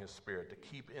walk in his Spirit, to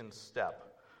keep in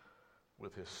step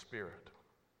with his Spirit.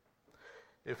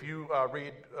 If you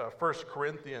read 1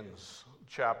 Corinthians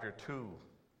chapter 2,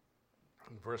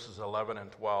 In verses 11 and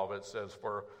 12, it says,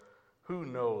 "For who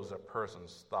knows a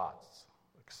person's thoughts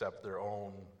except their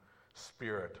own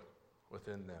spirit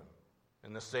within them?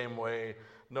 In the same way,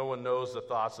 no one knows the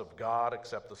thoughts of God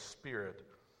except the Spirit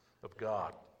of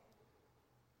God.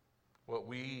 What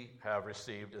we have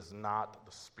received is not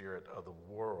the spirit of the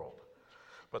world,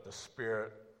 but the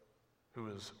Spirit who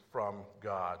is from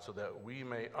God, so that we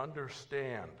may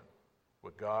understand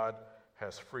what God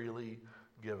has freely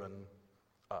given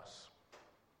us."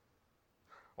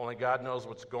 Only God knows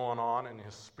what's going on in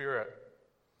His Spirit,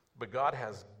 but God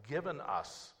has given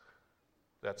us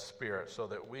that Spirit so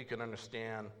that we can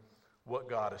understand what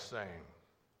God is saying.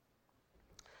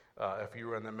 If you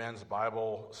were in the men's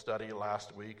Bible study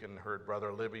last week and heard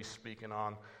Brother Libby speaking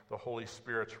on the Holy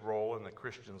Spirit's role in the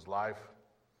Christian's life,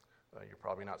 you're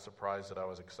probably not surprised that I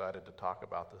was excited to talk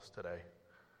about this today.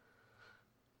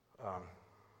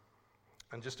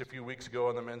 And just a few weeks ago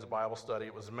in the men's Bible study,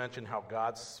 it was mentioned how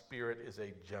God's Spirit is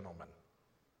a gentleman.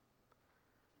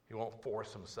 He won't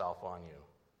force Himself on you.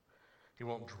 He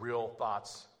won't drill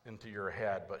thoughts into your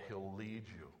head, but He'll lead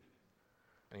you.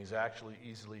 And He's actually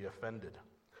easily offended.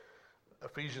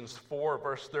 Ephesians 4,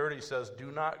 verse 30 says,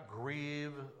 "Do not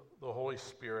grieve the Holy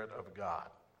Spirit of God."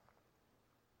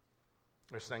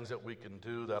 There's things that we can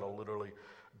do that'll literally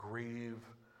grieve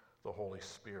the Holy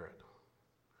Spirit.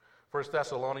 1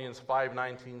 Thessalonians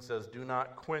 5:19 says, "Do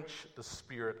not quench the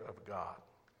Spirit of God."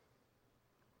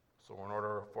 So in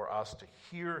order for us to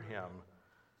hear Him,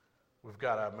 we've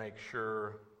got to make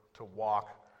sure to walk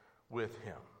with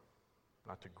Him,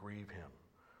 not to grieve Him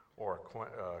or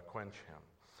quench Him.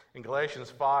 In Galatians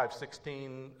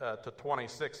 5:16 to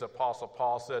 26, Apostle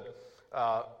Paul said,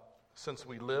 "Since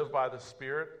we live by the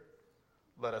Spirit,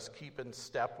 let us keep in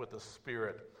step with the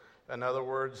Spirit." In other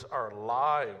words, our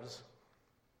lives,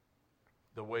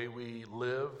 the way we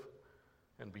live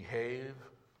and behave,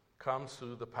 comes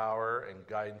through the power and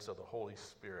guidance of the Holy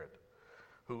Spirit,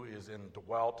 who is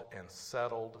indwelt and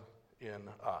settled in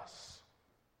us.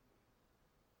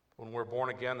 When we're born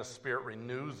again, the Spirit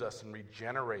renews us and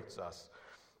regenerates us.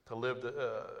 To live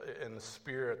in the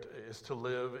Spirit is to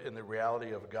live in the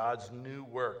reality of God's new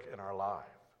work in our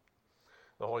life.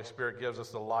 The Holy Spirit gives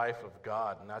us the life of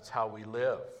God, and that's how we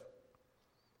live.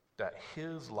 That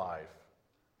His life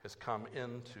has come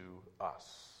into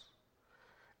us.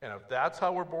 And if that's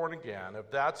how we're born again,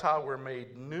 if that's how we're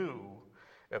made new,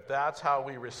 if that's how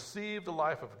we receive the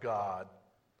life of God,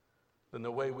 then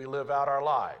the way we live out our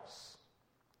lives,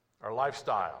 our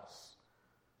lifestyles,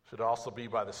 should also be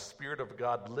by the Spirit of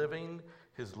God living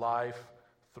His life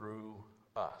through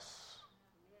us.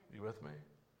 You with me?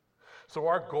 So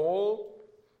our goal,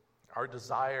 our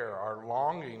desire, our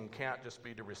longing can't just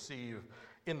be to receive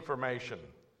information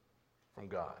from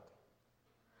God.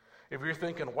 If you're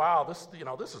thinking, "Wow, this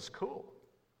is cool.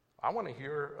 I want to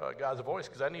hear God's voice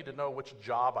because I need to know which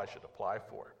job I should apply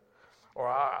for, or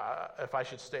if I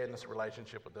should stay in this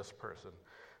relationship with this person.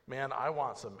 Man, I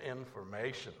want some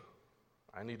information.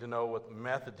 I need to know what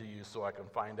method to use so I can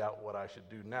find out what I should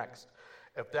do next."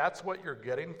 If that's what you're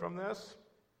getting from this,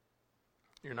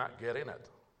 you're not getting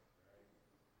it.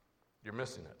 You're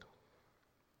missing it.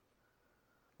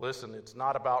 Listen, it's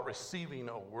not about receiving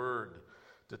a word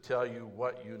to tell you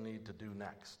what you need to do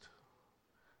next.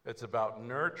 It's about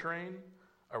nurturing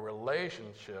a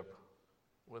relationship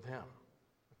with Him,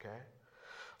 okay?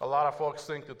 A lot of folks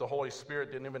think that the Holy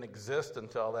Spirit didn't even exist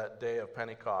until that day of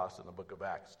Pentecost in the book of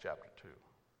Acts, chapter 2,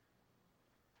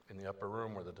 in the upper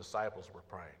room where the disciples were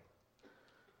praying.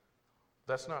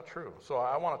 That's not true. So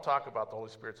I want to talk about the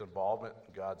Holy Spirit's involvement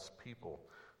in God's people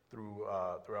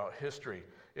throughout history.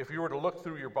 If you were to look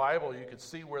through your Bible, you could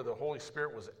see where the Holy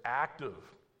Spirit was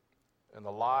active in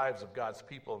the lives of God's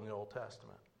people in the Old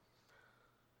Testament.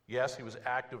 Yes, He was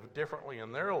active differently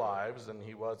in their lives than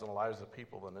He was in the lives of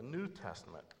people in the New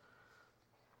Testament,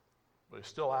 but He's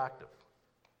still active.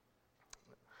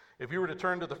 If you were to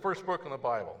turn to the first book in the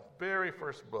Bible, very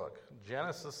first book,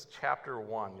 Genesis chapter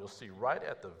 1, you'll see right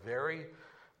at the very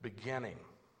beginning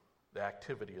the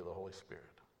activity of the Holy Spirit.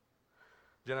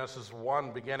 Genesis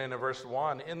 1, beginning in verse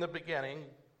 1, "In the beginning,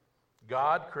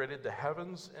 God created the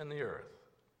heavens and the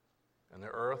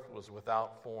earth was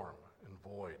without form and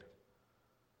void,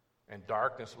 and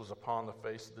darkness was upon the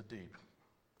face of the deep,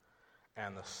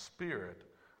 and the Spirit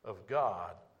of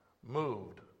God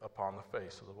moved upon the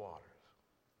face of the waters."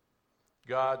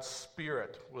 God's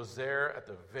Spirit was there at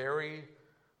the very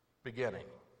beginning,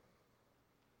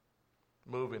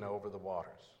 moving over the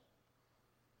waters.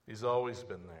 He's always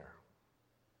been there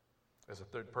as a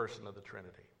third person of the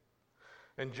Trinity.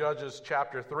 In Judges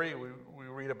chapter 3, we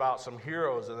read about some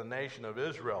heroes in the nation of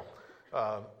Israel.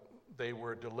 They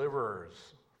were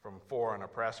deliverers from foreign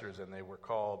oppressors, and they were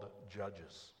called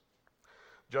judges.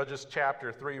 Judges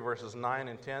chapter 3, verses 9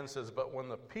 and 10 says, "But when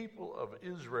the people of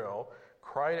Israel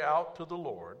cried out to the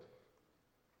Lord,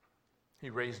 he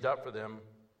raised up for them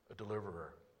a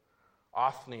deliverer,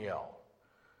 Othniel,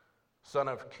 son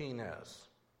of Kenaz,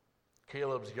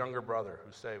 Caleb's younger brother,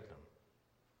 who saved him.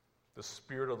 The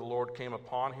Spirit of the Lord came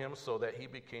upon him so that he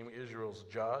became Israel's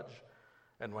judge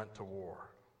and went to war."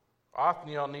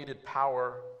 Othniel needed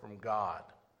power from God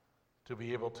to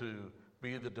be able to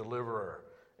be the deliverer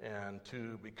and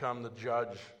to become the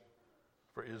judge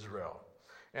for Israel.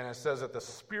 And it says that the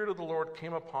Spirit of the Lord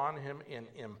came upon him and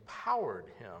empowered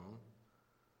him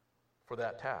for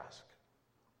that task.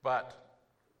 But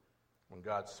when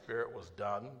God's Spirit was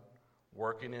done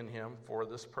working in him for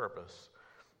this purpose,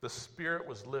 the Spirit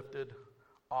was lifted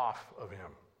off of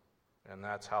him. And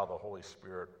that's how the Holy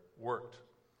Spirit worked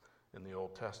in the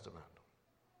Old Testament.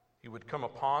 He would come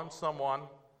upon someone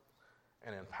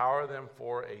and empower them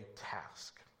for a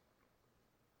task.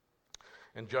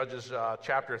 In Judges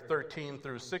chapter 13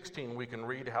 through 16, we can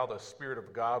read how the Spirit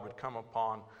of God would come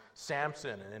upon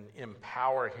Samson and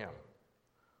empower him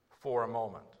for a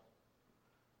moment,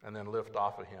 and then lift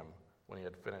off of him when he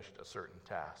had finished a certain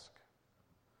task.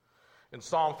 In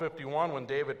Psalm 51, when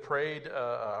David prayed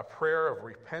a prayer of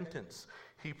repentance,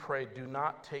 he prayed, "Do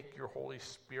not take your Holy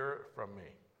Spirit from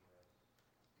me,"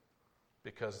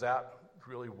 because that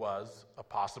really was a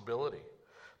possibility.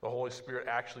 The Holy Spirit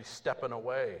actually stepping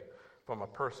away from a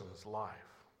person's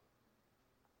life.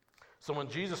 So when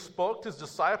Jesus spoke to his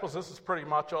disciples, this is pretty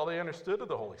much all they understood of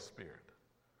the Holy Spirit.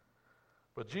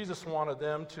 But Jesus wanted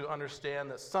them to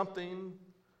understand that something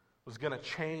was going to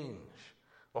change.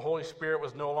 The Holy Spirit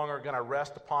was no longer going to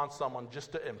rest upon someone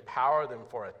just to empower them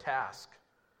for a task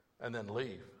and then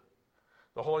leave.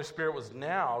 The Holy Spirit was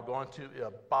now going to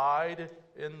abide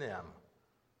in them.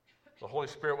 The Holy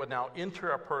Spirit would now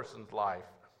enter a person's life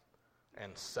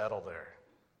and settle there.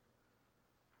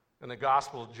 In the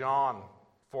Gospel of John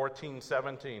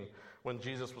 14:17, when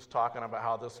Jesus was talking about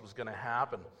how this was going to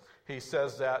happen, he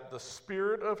says that the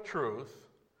Spirit of truth,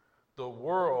 the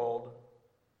world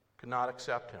could not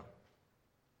accept him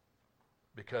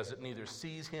because it neither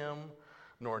sees him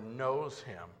nor knows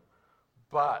him.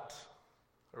 But,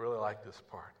 I really like this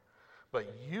part,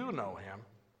 but you know him,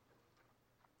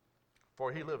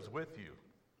 for he lives with you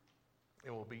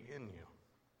and will be in you.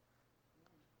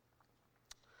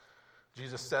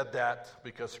 Jesus said that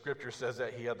because Scripture says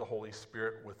that he had the Holy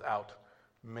Spirit without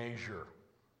measure.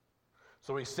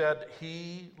 So he said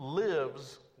he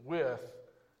lives with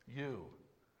you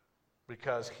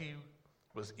because he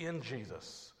was in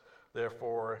Jesus.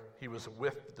 Therefore, he was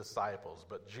with the disciples.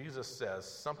 But Jesus says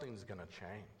something's going to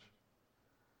change.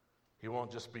 He won't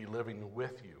just be living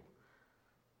with you,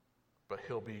 but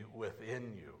he'll be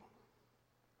within you.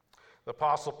 The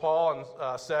Apostle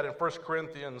Paul said in 1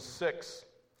 Corinthians 6,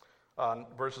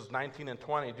 verses 19 and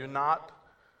 20,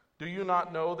 Do you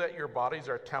not know that your bodies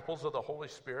are temples of the Holy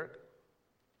Spirit,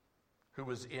 who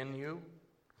is in you,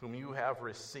 whom you have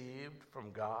received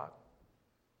from God?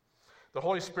 The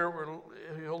Holy Spirit,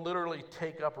 he'll literally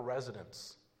take up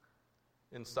residence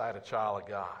inside a child of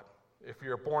God. If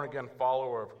you're a born-again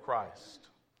follower of Christ,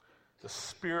 the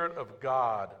Spirit of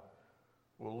God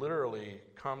will literally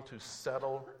come to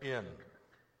settle in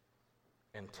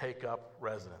and take up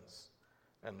residence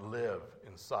and live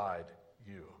inside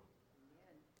you.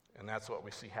 And that's what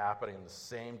we see happening the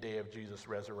same day of Jesus'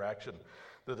 resurrection.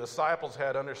 The disciples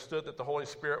had understood that the Holy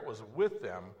Spirit was with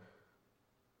them,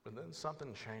 but then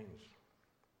something changed.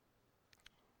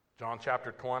 John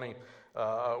chapter 20,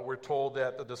 we're told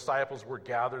that the disciples were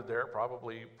gathered there,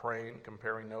 probably praying,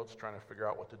 comparing notes, trying to figure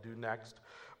out what to do next.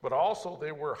 But also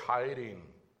they were hiding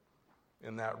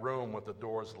in that room with the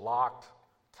doors locked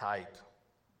tight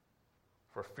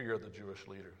for fear of the Jewish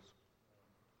leaders.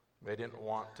 They didn't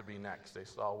want to be next. They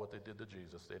saw what they did to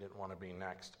Jesus. They didn't want to be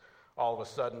next. All of a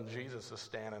sudden, Jesus is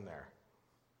standing there.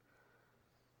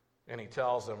 And he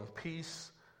tells them,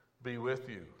 "Peace be with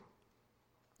you."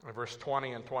 And verse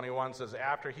 20 and 21 says,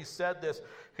 after he said this,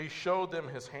 he showed them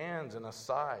his hands and his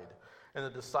side. And the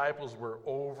disciples were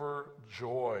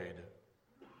overjoyed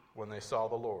when they saw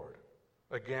the Lord.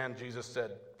 Again, Jesus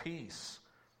said, "Peace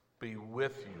be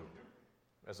with you.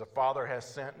 As the Father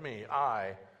has sent me,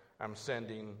 I am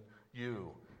sending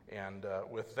you." And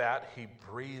with that, he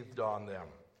breathed on them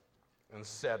and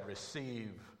said,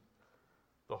 "Receive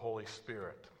the Holy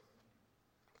Spirit."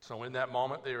 So in that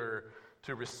moment, they were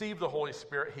to receive the Holy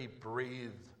Spirit. He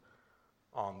breathed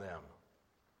on them.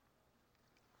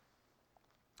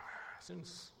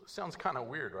 Sounds kind of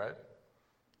weird, right?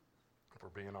 If we're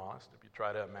being honest, if you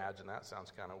try to imagine that, sounds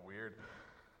kind of weird.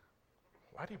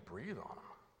 why did he breathe on them?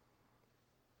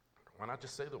 Why not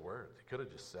just say the word? He could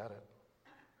have just said it.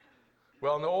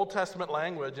 Well, in the Old Testament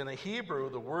language, in the Hebrew,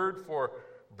 the word for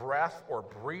breath or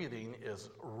breathing is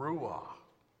ruah.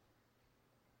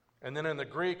 And then in the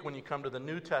Greek, when you come to the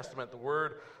New Testament, the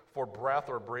word for breath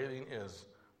or breathing is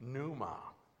pneuma.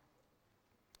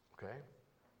 Okay?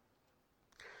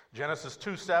 Genesis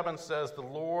 2:7 says, the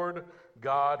Lord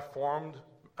God formed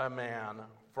a man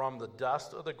from the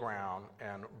dust of the ground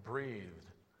and breathed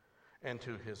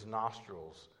into his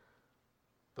nostrils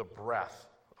the breath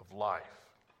of life.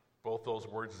 Both those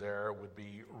words there would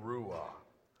be ruah.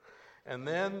 And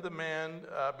then the man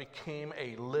became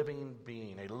a living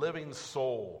being, a living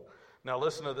soul. Now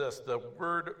listen to this. The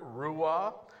word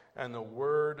ruah and the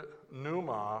word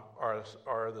pneuma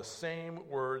are the same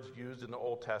words used in the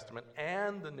Old Testament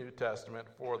and the New Testament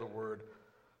for the word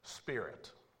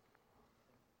spirit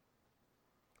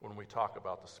when we talk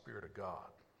about the Spirit of God.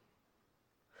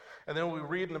 And then we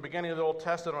read in the beginning of the Old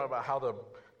Testament about how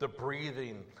the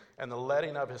breathing and the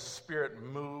letting of his Spirit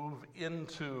move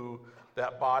into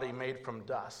that body made from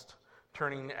dust,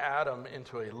 turning Adam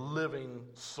into a living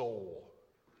soul.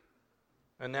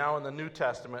 And now in the New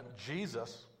Testament,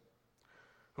 Jesus,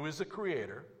 who is the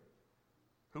Creator,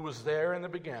 who was there in the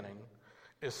beginning,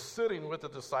 is sitting with the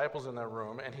disciples in their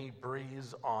room, and he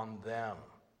breathes on them.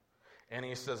 And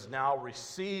he says, now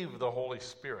receive the Holy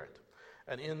Spirit.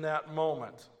 And in that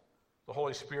moment, the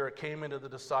Holy Spirit came into the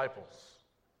disciples,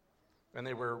 and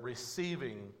they were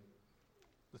receiving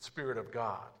the Spirit of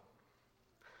God.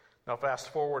 Now fast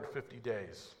forward 50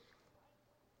 days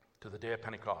to the day of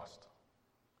Pentecost.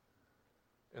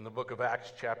 In the book of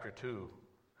Acts chapter 2,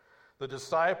 the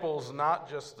disciples, not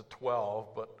just the 12,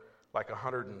 but like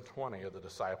 120 of the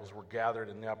disciples were gathered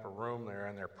in the upper room there,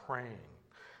 and they're praying.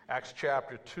 Acts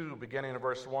chapter 2, beginning of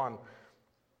verse 1,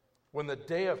 when the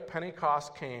day of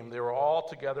Pentecost came, they were all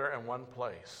together in one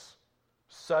place.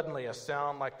 Suddenly a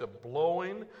sound like the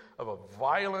blowing of a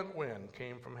violent wind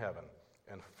came from heaven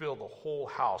and filled the whole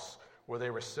house where they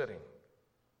were sitting.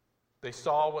 They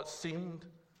saw what seemed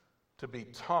to be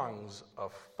tongues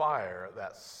of fire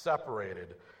that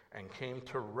separated and came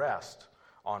to rest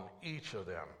on each of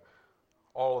them.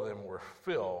 All of them were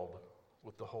filled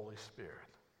with the Holy Spirit.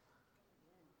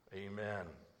 Amen.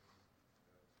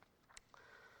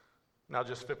 Now,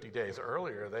 just 50 days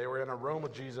earlier, they were in a room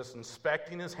with Jesus,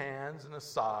 inspecting his hands and his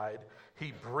side.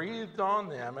 He breathed on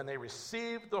them, and they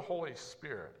received the Holy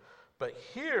Spirit. But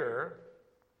here,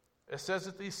 it says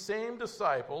that these same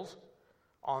disciples,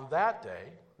 on that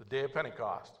day, the day of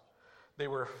Pentecost, they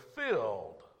were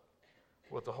filled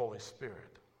with the Holy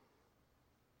Spirit.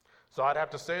 So I'd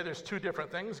have to say there's two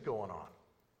different things going on.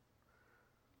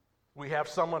 We have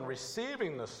someone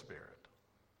receiving the Spirit,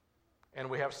 and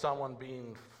we have someone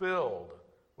being filled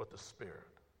with the Spirit.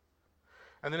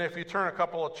 And then if you turn a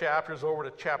couple of chapters over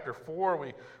to chapter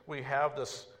 4, we have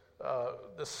this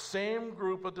the same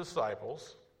group of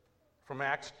disciples from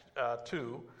Acts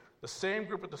 2, the same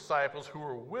group of disciples who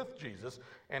were with Jesus,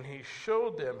 and he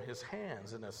showed them his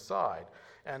hands and his side.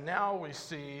 And now we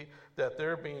see that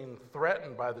they're being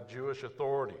threatened by the Jewish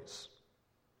authorities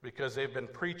because they've been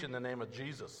preaching the name of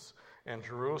Jesus in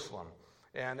Jerusalem.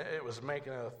 And it was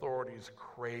making the authorities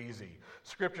crazy.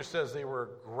 Scripture says they were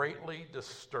greatly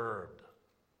disturbed.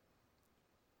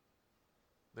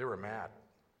 They were mad.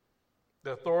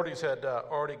 The authorities had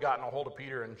already gotten a hold of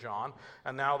Peter and John,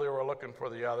 and now they were looking for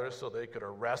the others so they could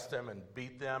arrest them and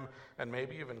beat them and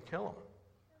maybe even kill them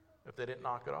if they didn't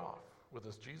knock it off with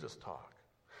this Jesus talk.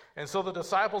 And so the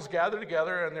disciples gather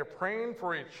together, and they're praying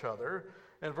for each other.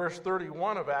 And verse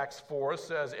 31 of Acts 4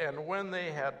 says, and when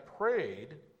they had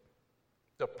prayed,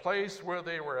 the place where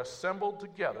they were assembled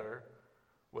together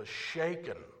was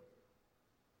shaken,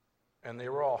 and they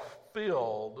were all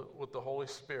filled with the Holy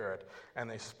Spirit, and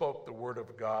they spoke the word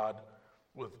of God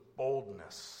with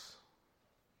boldness.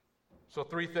 So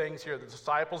three things here. The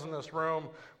disciples in this room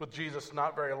with Jesus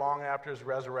not very long after his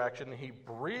resurrection, he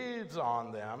breathes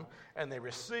on them, and they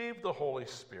receive the Holy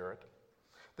Spirit.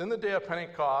 Then the day of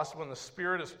Pentecost, when the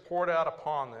Spirit is poured out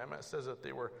upon them, it says that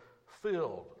they were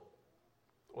filled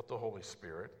with the Holy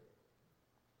Spirit.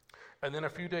 And then a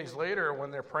few days later,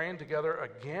 when they're praying together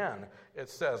again, it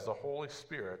says the Holy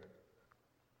Spirit,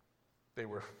 they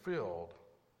were filled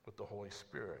with the Holy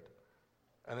Spirit.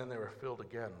 And then they were filled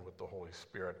again with the Holy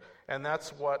Spirit. And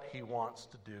that's what he wants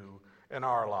to do in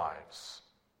our lives.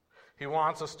 He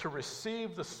wants us to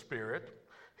receive the Spirit.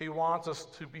 He wants us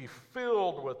to be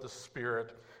filled with the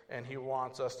Spirit. And he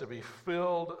wants us to be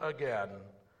filled again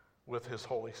with his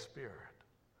Holy Spirit.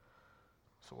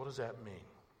 So what does that mean?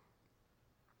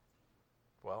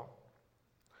 Well,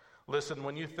 Listen,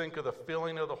 when you think of the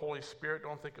filling of the Holy Spirit,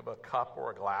 don't think of a cup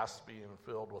or a glass being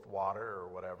filled with water or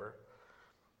whatever.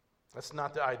 That's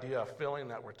not the idea of filling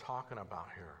that we're talking about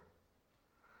here.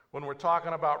 When we're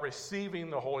talking about receiving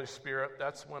the Holy Spirit,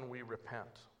 that's when we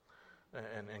repent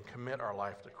and commit our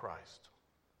life to Christ.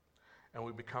 And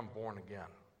we become born again.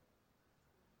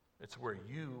 It's where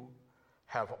you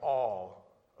have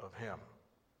all of Him.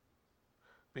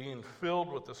 Being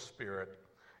filled with the Spirit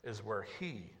is where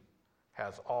He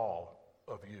has all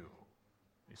of you.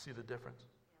 You see the difference?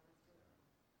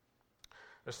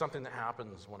 There's something that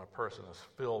happens when a person is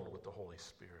filled with the Holy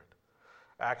Spirit.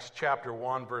 Acts chapter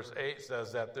 1, verse 8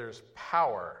 says that there's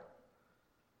power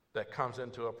that comes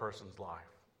into a person's life.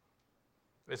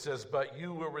 It says, but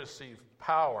you will receive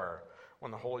power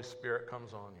when the Holy Spirit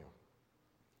comes on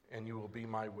you, and you will be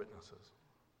my witnesses.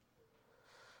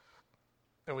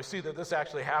 And we see that this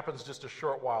actually happens just a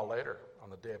short while later on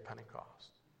the day of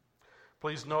Pentecost.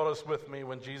 Please notice with me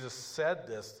when Jesus said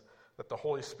this, that the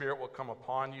Holy Spirit will come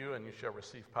upon you and you shall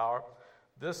receive power.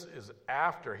 This is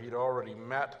after he'd already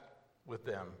met with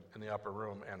them in the upper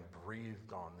room and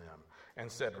breathed on them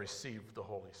and said, receive the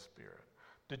Holy Spirit.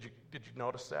 Did you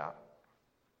notice that?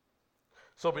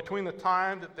 So between the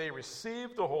time that they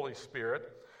received the Holy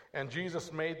Spirit and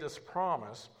Jesus made this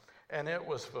promise and it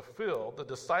was fulfilled, the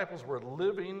disciples were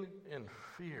living in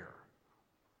fear.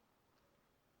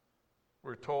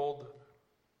 We're told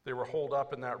they were holed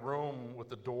up in that room with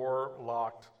the door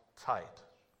locked tight.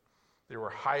 They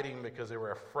were hiding because they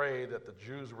were afraid that the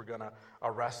Jews were going to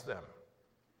arrest them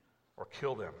or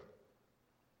kill them.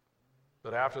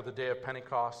 But after the day of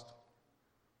Pentecost,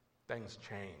 things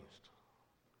changed.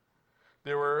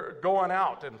 They were going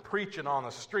out and preaching on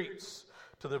the streets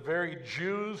to the very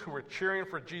Jews who were cheering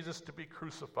for Jesus to be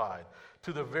crucified,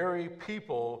 to the very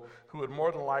people who would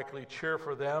more than likely cheer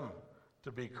for them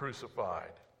to be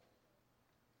crucified.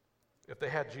 If they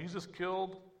had Jesus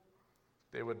killed,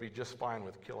 they would be just fine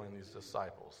with killing these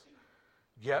disciples.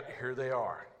 Yet here they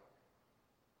are,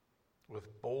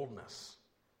 with boldness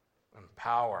and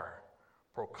power,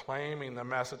 proclaiming the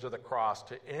message of the cross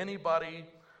to anybody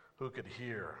who could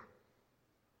hear.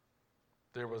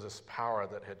 There was this power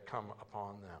that had come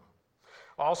upon them.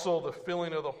 Also, the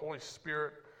filling of the Holy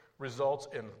Spirit results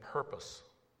in purpose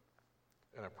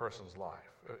in a person's life.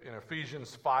 In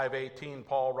Ephesians 5:18,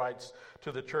 Paul writes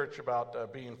to the church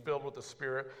about being filled with the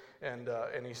Spirit, and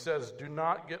he says, do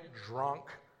not get drunk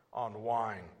on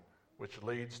wine, which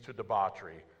leads to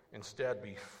debauchery. Instead,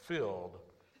 be filled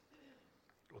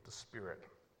with the Spirit.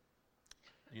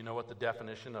 Do you know what the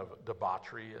definition of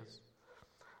debauchery is?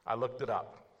 I looked it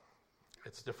up.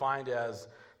 It's defined as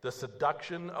the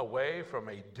seduction away from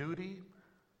a duty,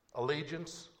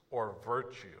 allegiance, or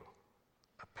virtue,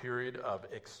 a period of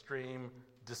extreme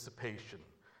dissipation.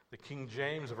 The King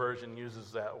James Version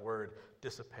uses that word,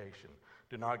 dissipation.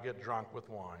 Do not get drunk with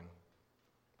wine,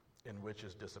 in which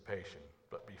is dissipation,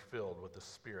 but be filled with the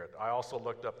Spirit. I also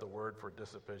looked up the word for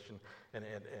dissipation, and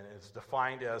it's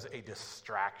defined as a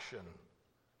distraction,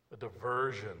 a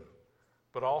diversion,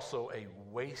 but also a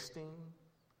wasting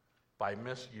by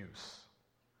misuse.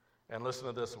 And listen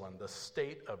to this one, the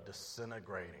state of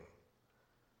disintegrating,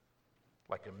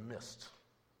 like a mist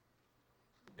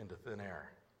into thin air.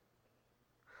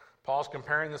 Paul's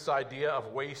comparing this idea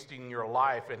of wasting your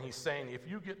life, and he's saying if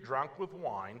you get drunk with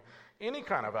wine, any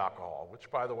kind of alcohol, which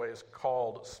by the way is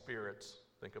called spirits,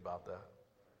 think about that.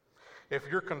 If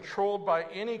you're controlled by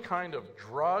any kind of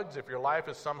drugs, if your life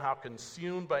is somehow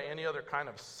consumed by any other kind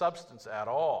of substance at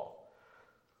all,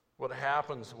 what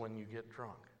happens when you get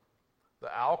drunk?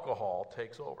 The alcohol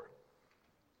takes over.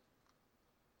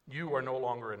 You are no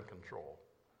longer in control.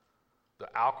 The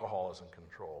alcohol is in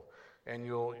control. And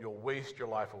you'll waste your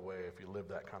life away if you live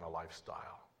that kind of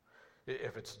lifestyle.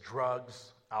 If it's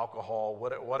drugs, alcohol,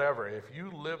 whatever, if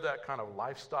you live that kind of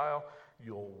lifestyle,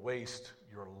 you'll waste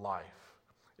your life.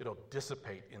 It'll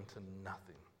dissipate into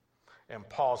nothing. And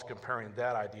Paul's comparing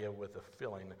that idea with the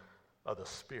filling of the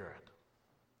Spirit.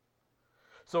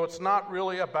 So it's not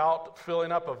really about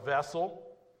filling up a vessel.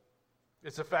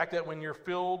 It's the fact that when you're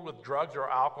filled with drugs or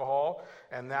alcohol,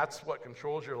 and that's what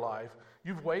controls your life,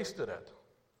 you've wasted it.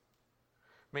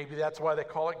 Maybe that's why they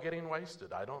call it getting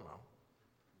wasted. I don't know.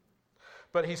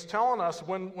 But he's telling us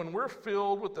when we're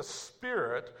filled with the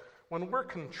Spirit, when we're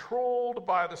controlled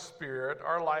by the Spirit,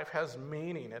 our life has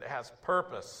meaning. It has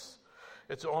purpose.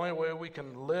 It's the only way we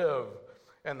can live.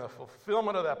 And the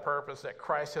fulfillment of that purpose that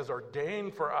Christ has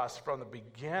ordained for us from the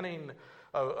beginning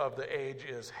of the age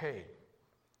is, hey,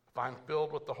 if I'm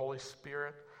filled with the Holy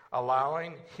Spirit,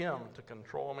 allowing Him to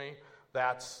control me,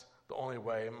 that's the only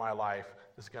way my life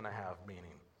is going to have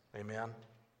meaning. Amen?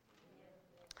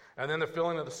 And then the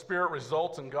filling of the Spirit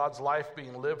results in God's life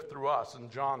being lived through us.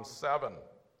 In John 7,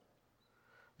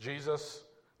 Jesus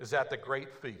is at the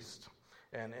great feast,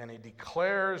 and he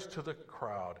declares to the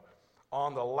crowd,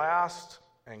 on the last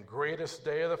and greatest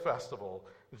day of the festival,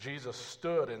 Jesus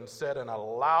stood and said in a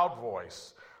loud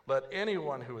voice, "Let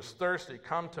anyone who is thirsty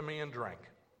come to me and drink.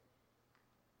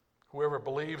 Whoever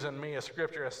believes in me, as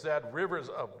Scripture has said, rivers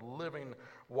of living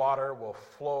water will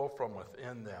flow from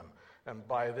within them." And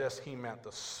by this he meant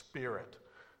the Spirit,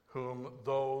 whom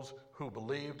those who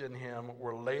believed in him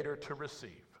were later to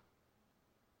receive.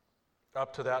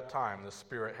 Up to that time, the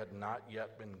Spirit had not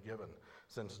yet been given,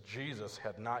 since Jesus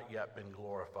had not yet been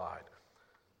glorified.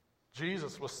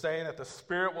 Jesus was saying that the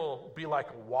Spirit will be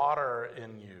like water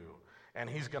in you, and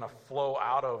he's going to flow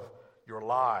out of your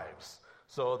lives,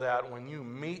 so that when you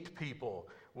meet people,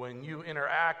 when you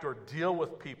interact or deal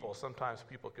with people, sometimes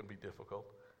people can be difficult.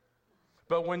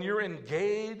 But when you're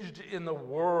engaged in the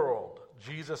world,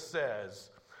 Jesus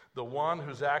says, the one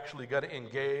who's actually going to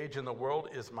engage in the world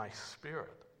is my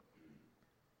Spirit,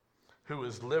 who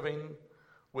is living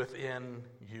within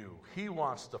you. He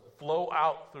wants to flow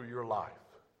out through your life.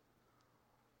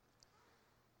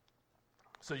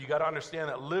 So you got to understand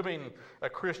that living a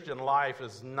Christian life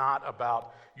is not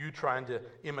about you trying to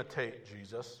imitate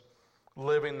Jesus.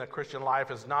 Living the Christian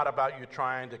life is not about you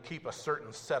trying to keep a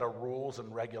certain set of rules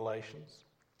and regulations.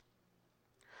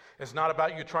 It's not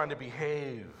about you trying to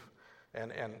behave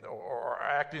or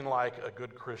acting like a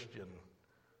good Christian.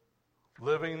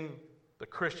 Living the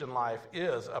Christian life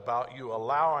is about you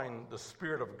allowing the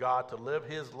Spirit of God to live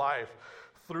his life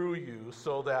through you,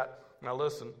 so that, now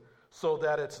listen, so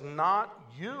that it's not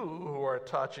you who are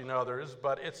touching others,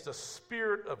 but it's the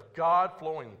Spirit of God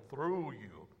flowing through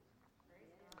you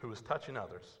who is touching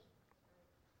others.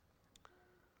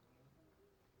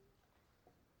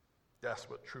 That's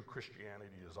what true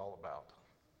Christianity is all about.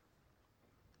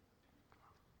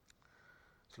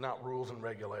 It's not rules and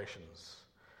regulations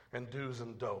and do's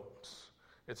and don'ts.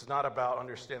 It's not about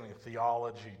understanding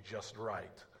theology just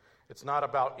right. It's not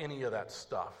about any of that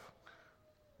stuff.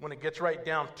 When it gets right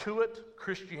down to it,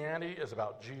 Christianity is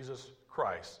about Jesus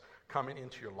Christ coming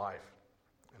into your life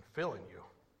and filling you.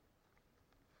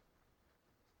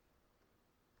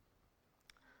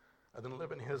 And then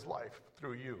living his life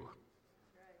through you.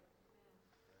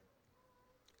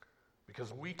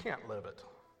 Because we can't live it.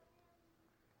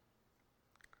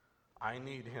 I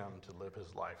need him to live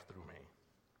his life through me.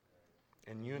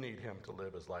 And you need him to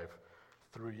live his life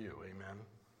through you. Amen.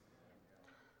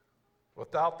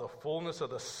 Without the fullness of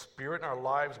the Spirit in our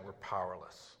lives, we're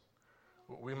powerless.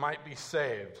 We might be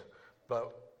saved,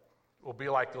 but we'll be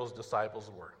like those disciples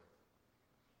were.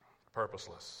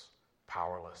 Purposeless,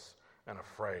 powerless, and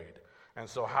afraid. And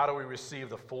so how do we receive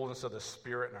the fullness of the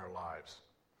Spirit in our lives?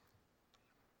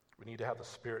 We need to have the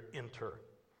Spirit enter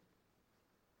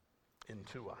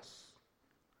into us.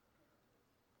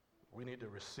 We need to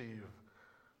receive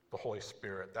the Holy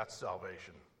Spirit. That's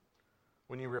salvation.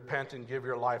 When you repent and give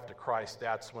your life to Christ,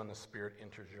 that's when the Spirit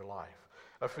enters your life.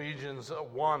 Ephesians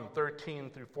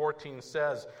 1:13-14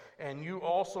 says, "And you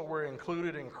also were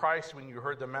included in Christ when you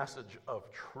heard the message of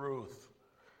truth,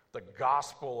 the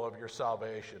gospel of your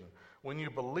salvation. When you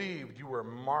believed, you were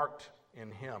marked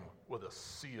in him with a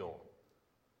seal,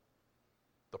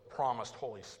 the promised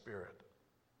Holy Spirit,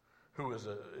 who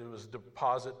was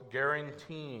deposit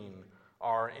guaranteeing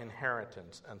our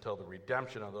inheritance until the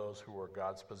redemption of those who were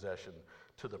God's possession,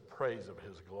 to the praise of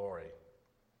his glory."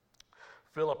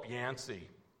 Philip Yancey,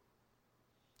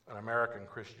 an American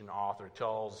Christian author,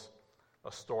 tells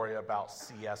a story about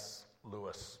C.S.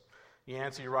 Lewis.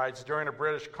 Yancey writes, "During a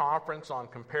British conference on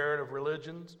comparative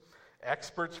religions,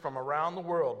 experts from around the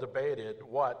world debated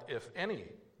what, if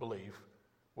any, belief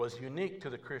was unique to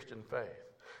the Christian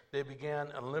faith. They began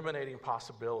eliminating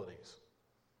possibilities.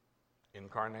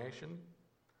 Incarnation.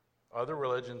 Other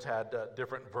religions had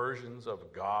different versions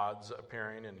of gods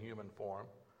appearing in human form.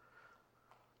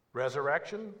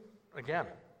 Resurrection. Again,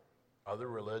 other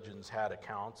religions had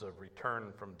accounts of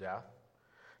return from death.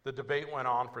 The debate went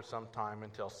on for some time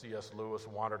until C.S. Lewis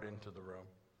wandered into the room.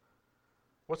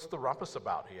 "What's the rumpus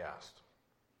about?" he asked,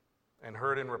 and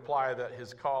heard in reply that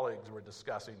his colleagues were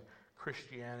discussing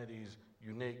Christianity's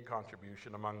unique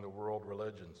contribution among the world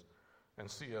religions. And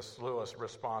C.S. Lewis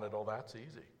responded, "Oh, that's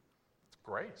easy. It's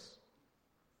grace."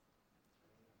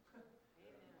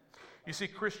 You see,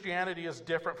 Christianity is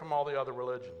different from all the other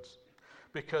religions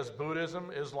because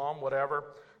Buddhism, Islam,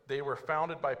 whatever, they were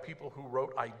founded by people who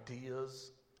wrote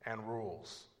ideas and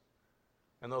rules.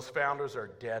 And those founders are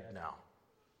dead now.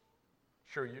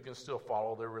 Sure, you can still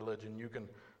follow their religion. You can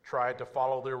try to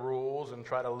follow their rules and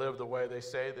try to live the way they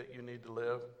say that you need to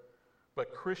live.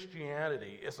 But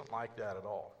Christianity isn't like that at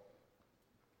all.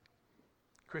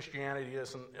 Christianity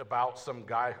isn't about some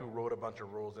guy who wrote a bunch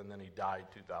of rules and then he died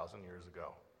 2,000 years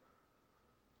ago.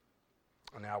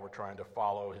 And now we're trying to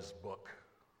follow his book.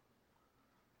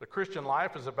 The Christian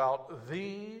life is about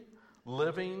the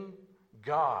living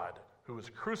God who was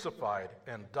crucified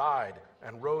and died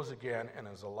and rose again and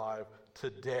is alive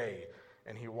today.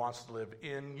 And he wants to live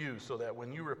in you so that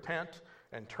when you repent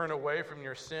and turn away from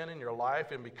your sin in your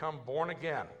life and become born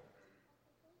again,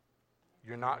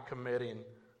 you're not committing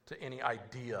to any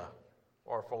idea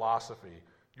or philosophy.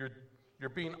 You're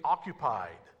being occupied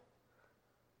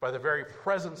by the very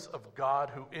presence of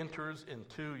God who enters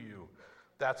into you.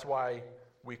 That's why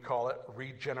we call it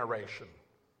regeneration.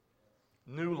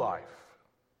 New life.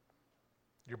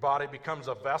 Your body becomes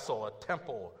a vessel, a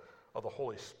temple of the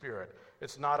Holy Spirit.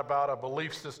 It's not about a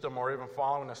belief system or even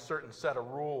following a certain set of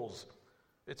rules.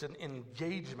 It's an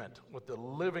engagement with the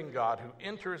living God who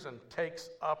enters and takes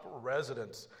up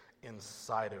residence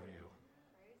inside of you.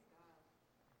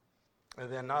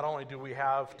 And then not only do we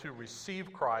have to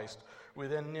receive Christ, we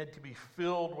then need to be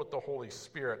filled with the Holy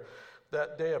Spirit.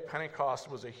 That day of Pentecost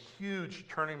was a huge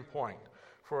turning point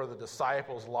for the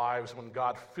disciples' lives when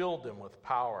God filled them with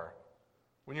power.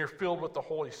 When you're filled with the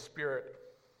Holy Spirit,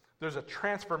 there's a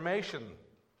transformation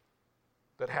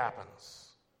that happens.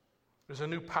 There's a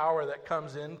new power that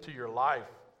comes into your life.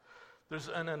 There's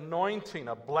an anointing,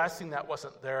 a blessing that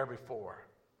wasn't there before.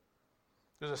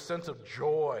 There's a sense of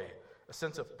joy, a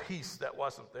sense of peace that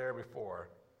wasn't there before.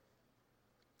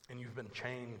 And you've been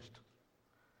changed.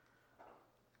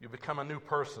 You become a new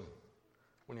person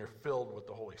when you're filled with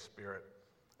the Holy Spirit.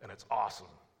 And it's awesome.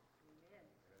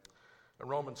 In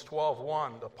Romans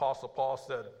 12:1, the Apostle Paul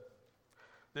said,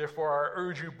 "Therefore I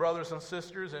urge you, brothers and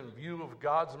sisters, in view of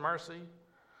God's mercy,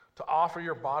 to offer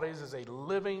your bodies as a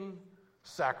living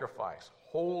sacrifice,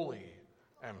 holy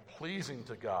and pleasing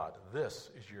to God. This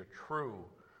is your true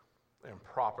and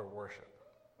proper worship."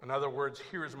 In other words,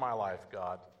 here's my life,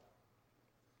 God.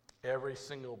 Every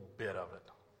single bit of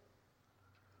it.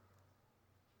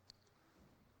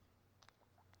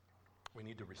 We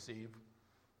need to receive.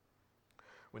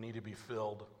 We need to be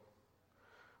filled.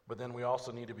 But then we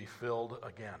also need to be filled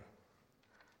again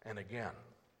and again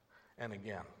and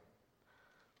again.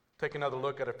 Take another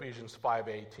look at Ephesians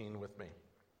 5:18 with me.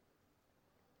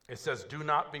 It says, "Do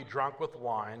not be drunk with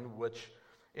wine,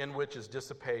 in which is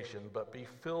dissipation, but be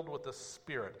filled with the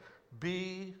Spirit."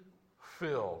 Be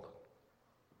filled.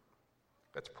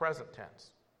 That's present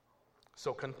tense.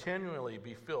 So continually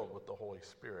be filled with the Holy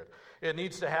Spirit. It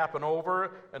needs to happen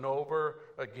over and over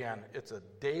again. It's a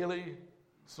daily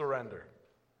surrender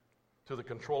to the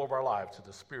control of our lives, to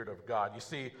the Spirit of God. You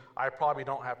see, I probably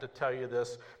don't have to tell you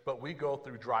this, but we go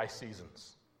through dry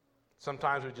seasons.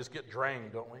 Sometimes we just get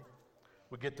drained, don't we?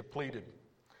 We get depleted,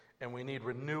 and we need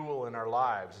renewal in our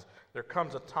lives. There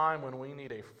comes a time when we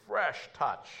need a fresh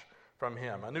touch from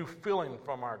Him, a new filling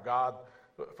from our God,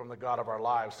 from the God of our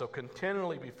lives. So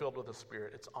continually be filled with the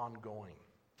Spirit. It's ongoing.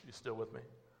 You still with me?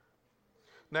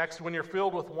 Next, when you're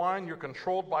filled with wine, you're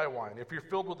controlled by wine. If you're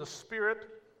filled with the Spirit,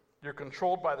 you're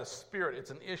controlled by the Spirit.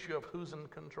 It's an issue of who's in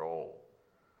control.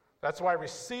 That's why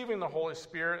receiving the Holy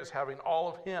Spirit is having all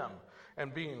of Him,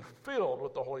 and being filled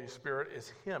with the Holy Spirit is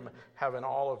Him having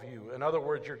all of you. In other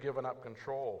words, you're giving up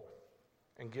control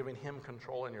and giving Him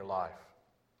control in your life.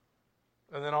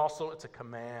 And then also, it's a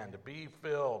command. Be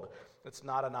filled. It's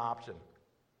not an option.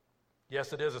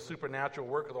 Yes, it is a supernatural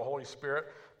work of the Holy Spirit,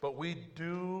 but we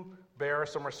do bear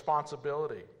some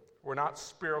responsibility. We're not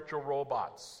spiritual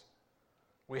robots.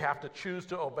 We have to choose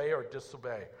to obey or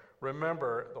disobey.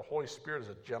 Remember, the Holy Spirit is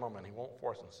a gentleman. He won't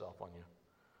force Himself on you.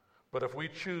 But if we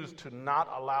choose to not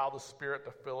allow the Spirit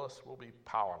to fill us, we'll be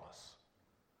powerless,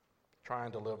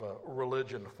 trying to live a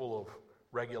religion full of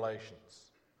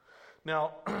regulations.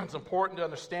 Now, it's important to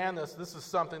understand this. This is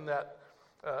something that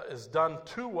is done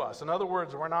to us. In other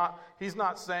words, He's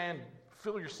not saying,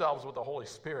 fill yourselves with the Holy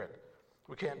Spirit.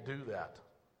 We can't do that.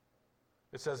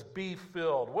 It says, be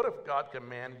filled. What if God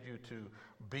commanded you to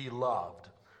be loved?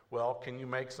 Well, can you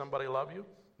make somebody love you?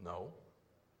 No.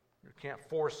 You can't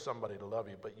force somebody to love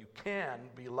you, but you can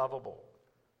be lovable.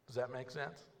 Does that make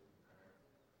sense?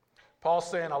 Paul's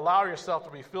saying, allow yourself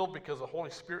to be filled because the Holy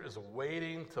Spirit is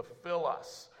waiting to fill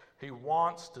us. He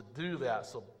wants to do that,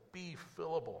 so be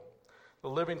fillable. The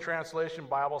Living Translation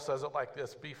Bible says it like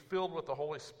this: be filled with the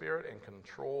Holy Spirit and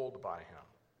controlled by Him.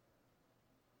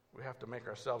 We have to make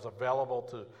ourselves available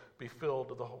to be filled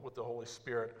with the Holy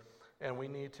Spirit, and we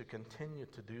need to continue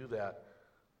to do that.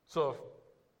 So if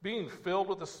being filled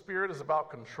with the Spirit is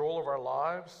about control of our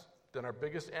lives, then our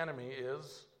biggest enemy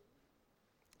is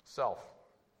self.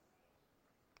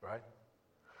 Right?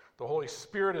 the Holy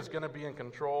Spirit is going to be in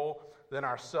control, then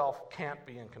our self can't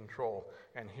be in control.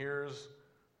 And here's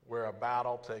where a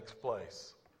battle takes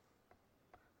place.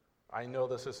 I know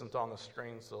this isn't on the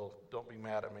screen, so don't be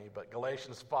mad at me, but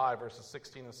Galatians 5, verses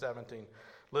 16 and 17.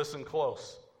 Listen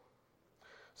close.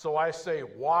 So I say,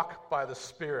 walk by the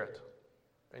Spirit,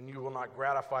 and you will not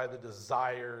gratify the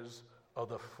desires of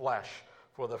the flesh.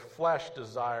 For the flesh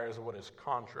desires what is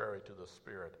contrary to the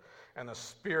Spirit, and the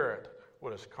Spirit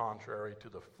what is contrary to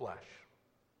the flesh.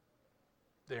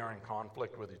 They are in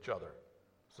conflict with each other,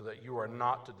 so that you are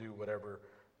not to do whatever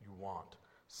you want.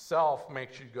 Self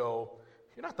makes you go,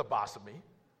 you're not the boss of me.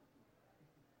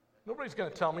 Nobody's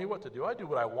going to tell me what to do. I do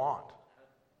what I want.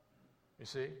 You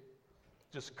see?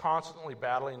 Just constantly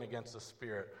battling against the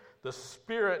Spirit. The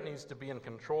Spirit needs to be in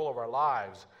control of our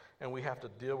lives, and we have to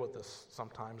deal with this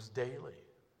sometimes daily.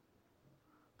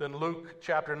 Then Luke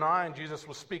chapter 9, Jesus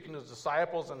was speaking to his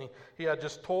disciples, and he had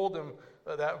just told them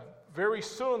that very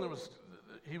soon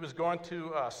he was going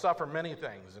to suffer many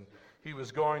things, and he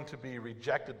was going to be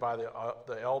rejected by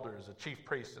the elders, the chief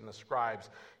priests, and the scribes.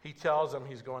 He tells them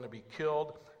he's going to be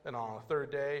killed, and on the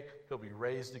third day, he'll be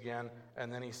raised again.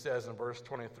 And then he says in verse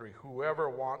 23, whoever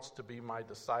wants to be my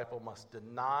disciple must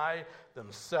deny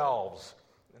themselves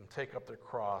and take up their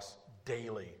cross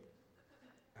daily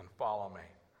and follow me.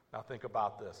 Now think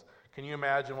about this. Can you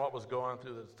imagine what was going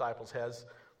through the disciples' heads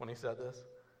when he said this?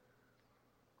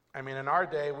 I mean, in our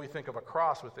day, we think of a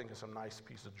cross, we think of some nice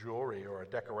piece of jewelry or a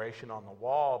decoration on the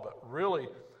wall, but really,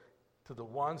 to the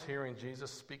ones hearing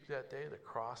Jesus speak that day, the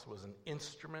cross was an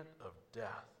instrument of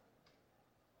death.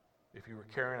 If you were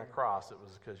carrying a cross, it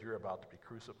was because you're about to be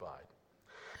crucified.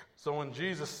 So when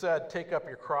Jesus said, take up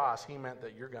your cross, he meant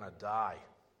that you're going to die.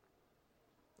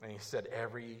 And he said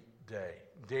every day,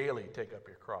 daily take up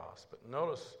your cross. But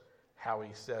notice how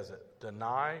he says it.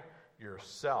 Deny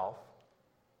yourself,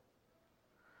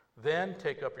 then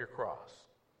take up your cross.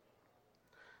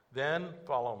 Then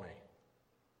follow me.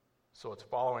 So it's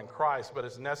following Christ, but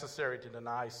it's necessary to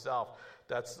deny self.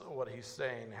 That's what he's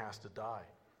saying has to die.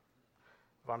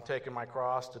 If I'm taking my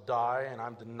cross to die and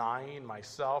I'm denying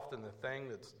myself, then the thing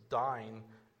that's dying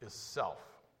is self.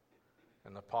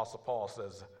 And the Apostle Paul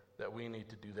says that we need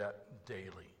to do that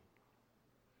daily.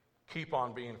 Keep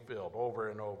on being filled over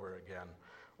and over again.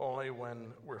 Only when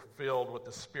we're filled with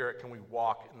the Spirit can we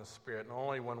walk in the Spirit. And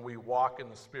only when we walk in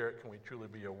the Spirit can we truly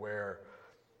be aware,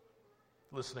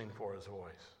 listening for his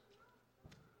voice.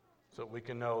 So we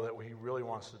can know that what he really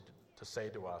wants to say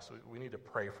to us. We need to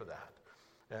pray for that.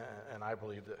 And I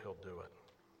believe that he'll do it.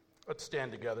 Let's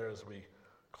stand together as we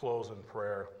close in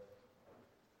prayer.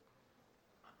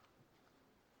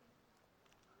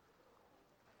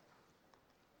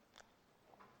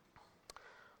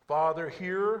 Father,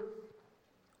 here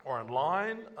or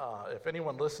online, if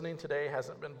anyone listening today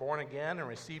hasn't been born again and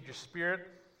received your Spirit,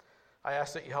 I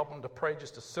ask that you help them to pray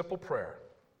just a simple prayer.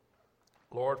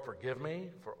 Lord, forgive me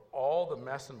for all the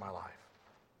mess in my life,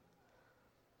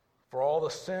 for all the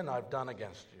sin I've done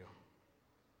against you.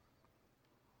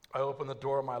 I open the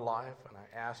door of my life and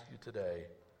I ask you today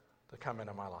to come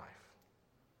into my life.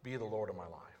 Be the Lord of my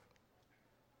life.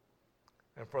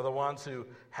 And for the ones who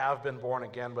have been born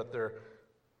again, but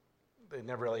they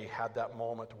never really had that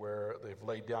moment where they've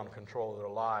laid down control of their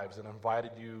lives and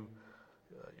invited you,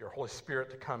 your Holy Spirit,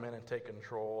 to come in and take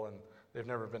control, and they've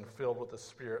never been filled with the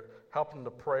Spirit, help them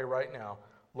to pray right now.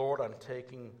 Lord, I'm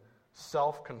taking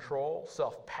self-control,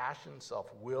 self-passion,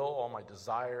 self-will, all my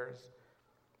desires,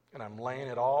 and I'm laying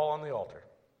it all on the altar.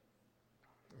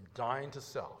 I'm dying to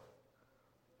self,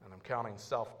 and I'm counting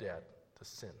self dead to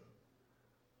sin,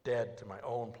 dead to my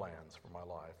own plans for my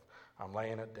life. I'm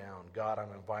laying it down. God,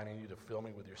 I'm inviting you to fill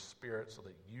me with your Spirit so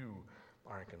that you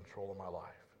are in control of my life.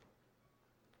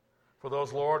 For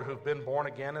those, Lord, who've been born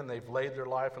again and they've laid their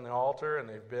life on the altar and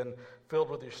they've been filled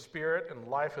with your Spirit and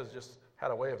life has just had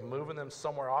a way of moving them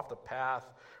somewhere off the path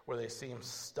where they seem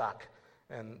stuck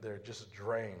and they're just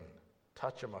drained.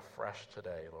 Touch them afresh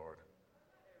today, Lord.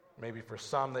 Maybe for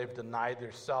some they've denied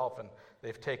their self and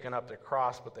they've taken up their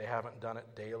cross, but they haven't done it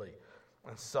daily.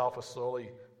 And self has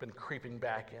slowly been creeping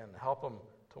back in. Help them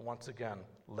to once again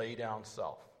lay down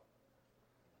self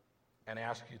and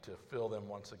ask you to fill them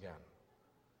once again.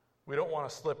 We don't want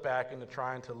to slip back into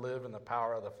trying to live in the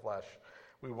power of the flesh.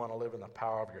 We want to live in the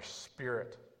power of your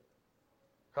Spirit.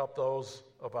 Help those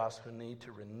of us who need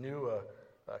to renew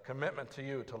a commitment to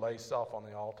you to lay self on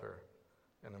the altar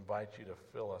and invite you to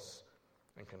fill us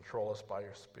and control us by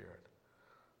your Spirit.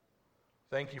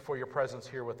 Thank you for your presence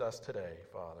here with us today,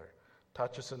 Father.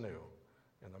 Touch us anew.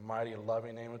 In the mighty and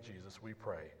loving name of Jesus, we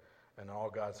pray. And all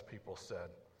God's people said,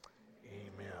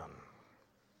 amen.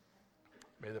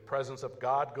 May the presence of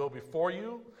God go before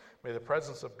you. May the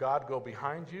presence of God go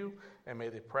behind you. And may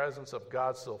the presence of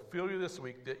God so fill you this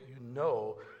week that you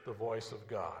know the voice of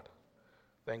God.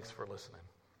 Thanks for listening.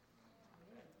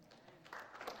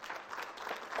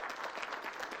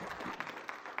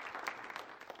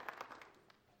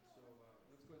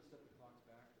 Let's go ahead and step the clocks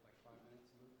back like 5 minutes,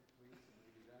 Luke, please, if we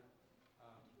can do that.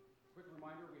 Quick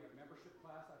reminder, we have membership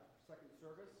class after second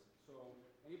service. So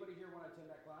anybody here want to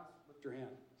attend that class? Lift your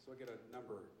hand so I get a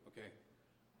number. Okay.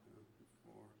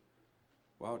 4.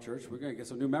 Wow, church, we're going to get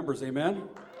some new members. Amen?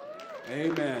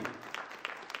 Amen.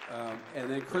 And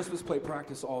then Christmas play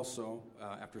practice also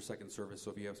after second service.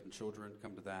 So if you have some children,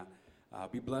 come to that.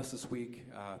 Be blessed this week.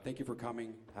 Thank you for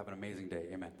coming. Have an amazing day.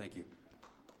 Amen. Thank you.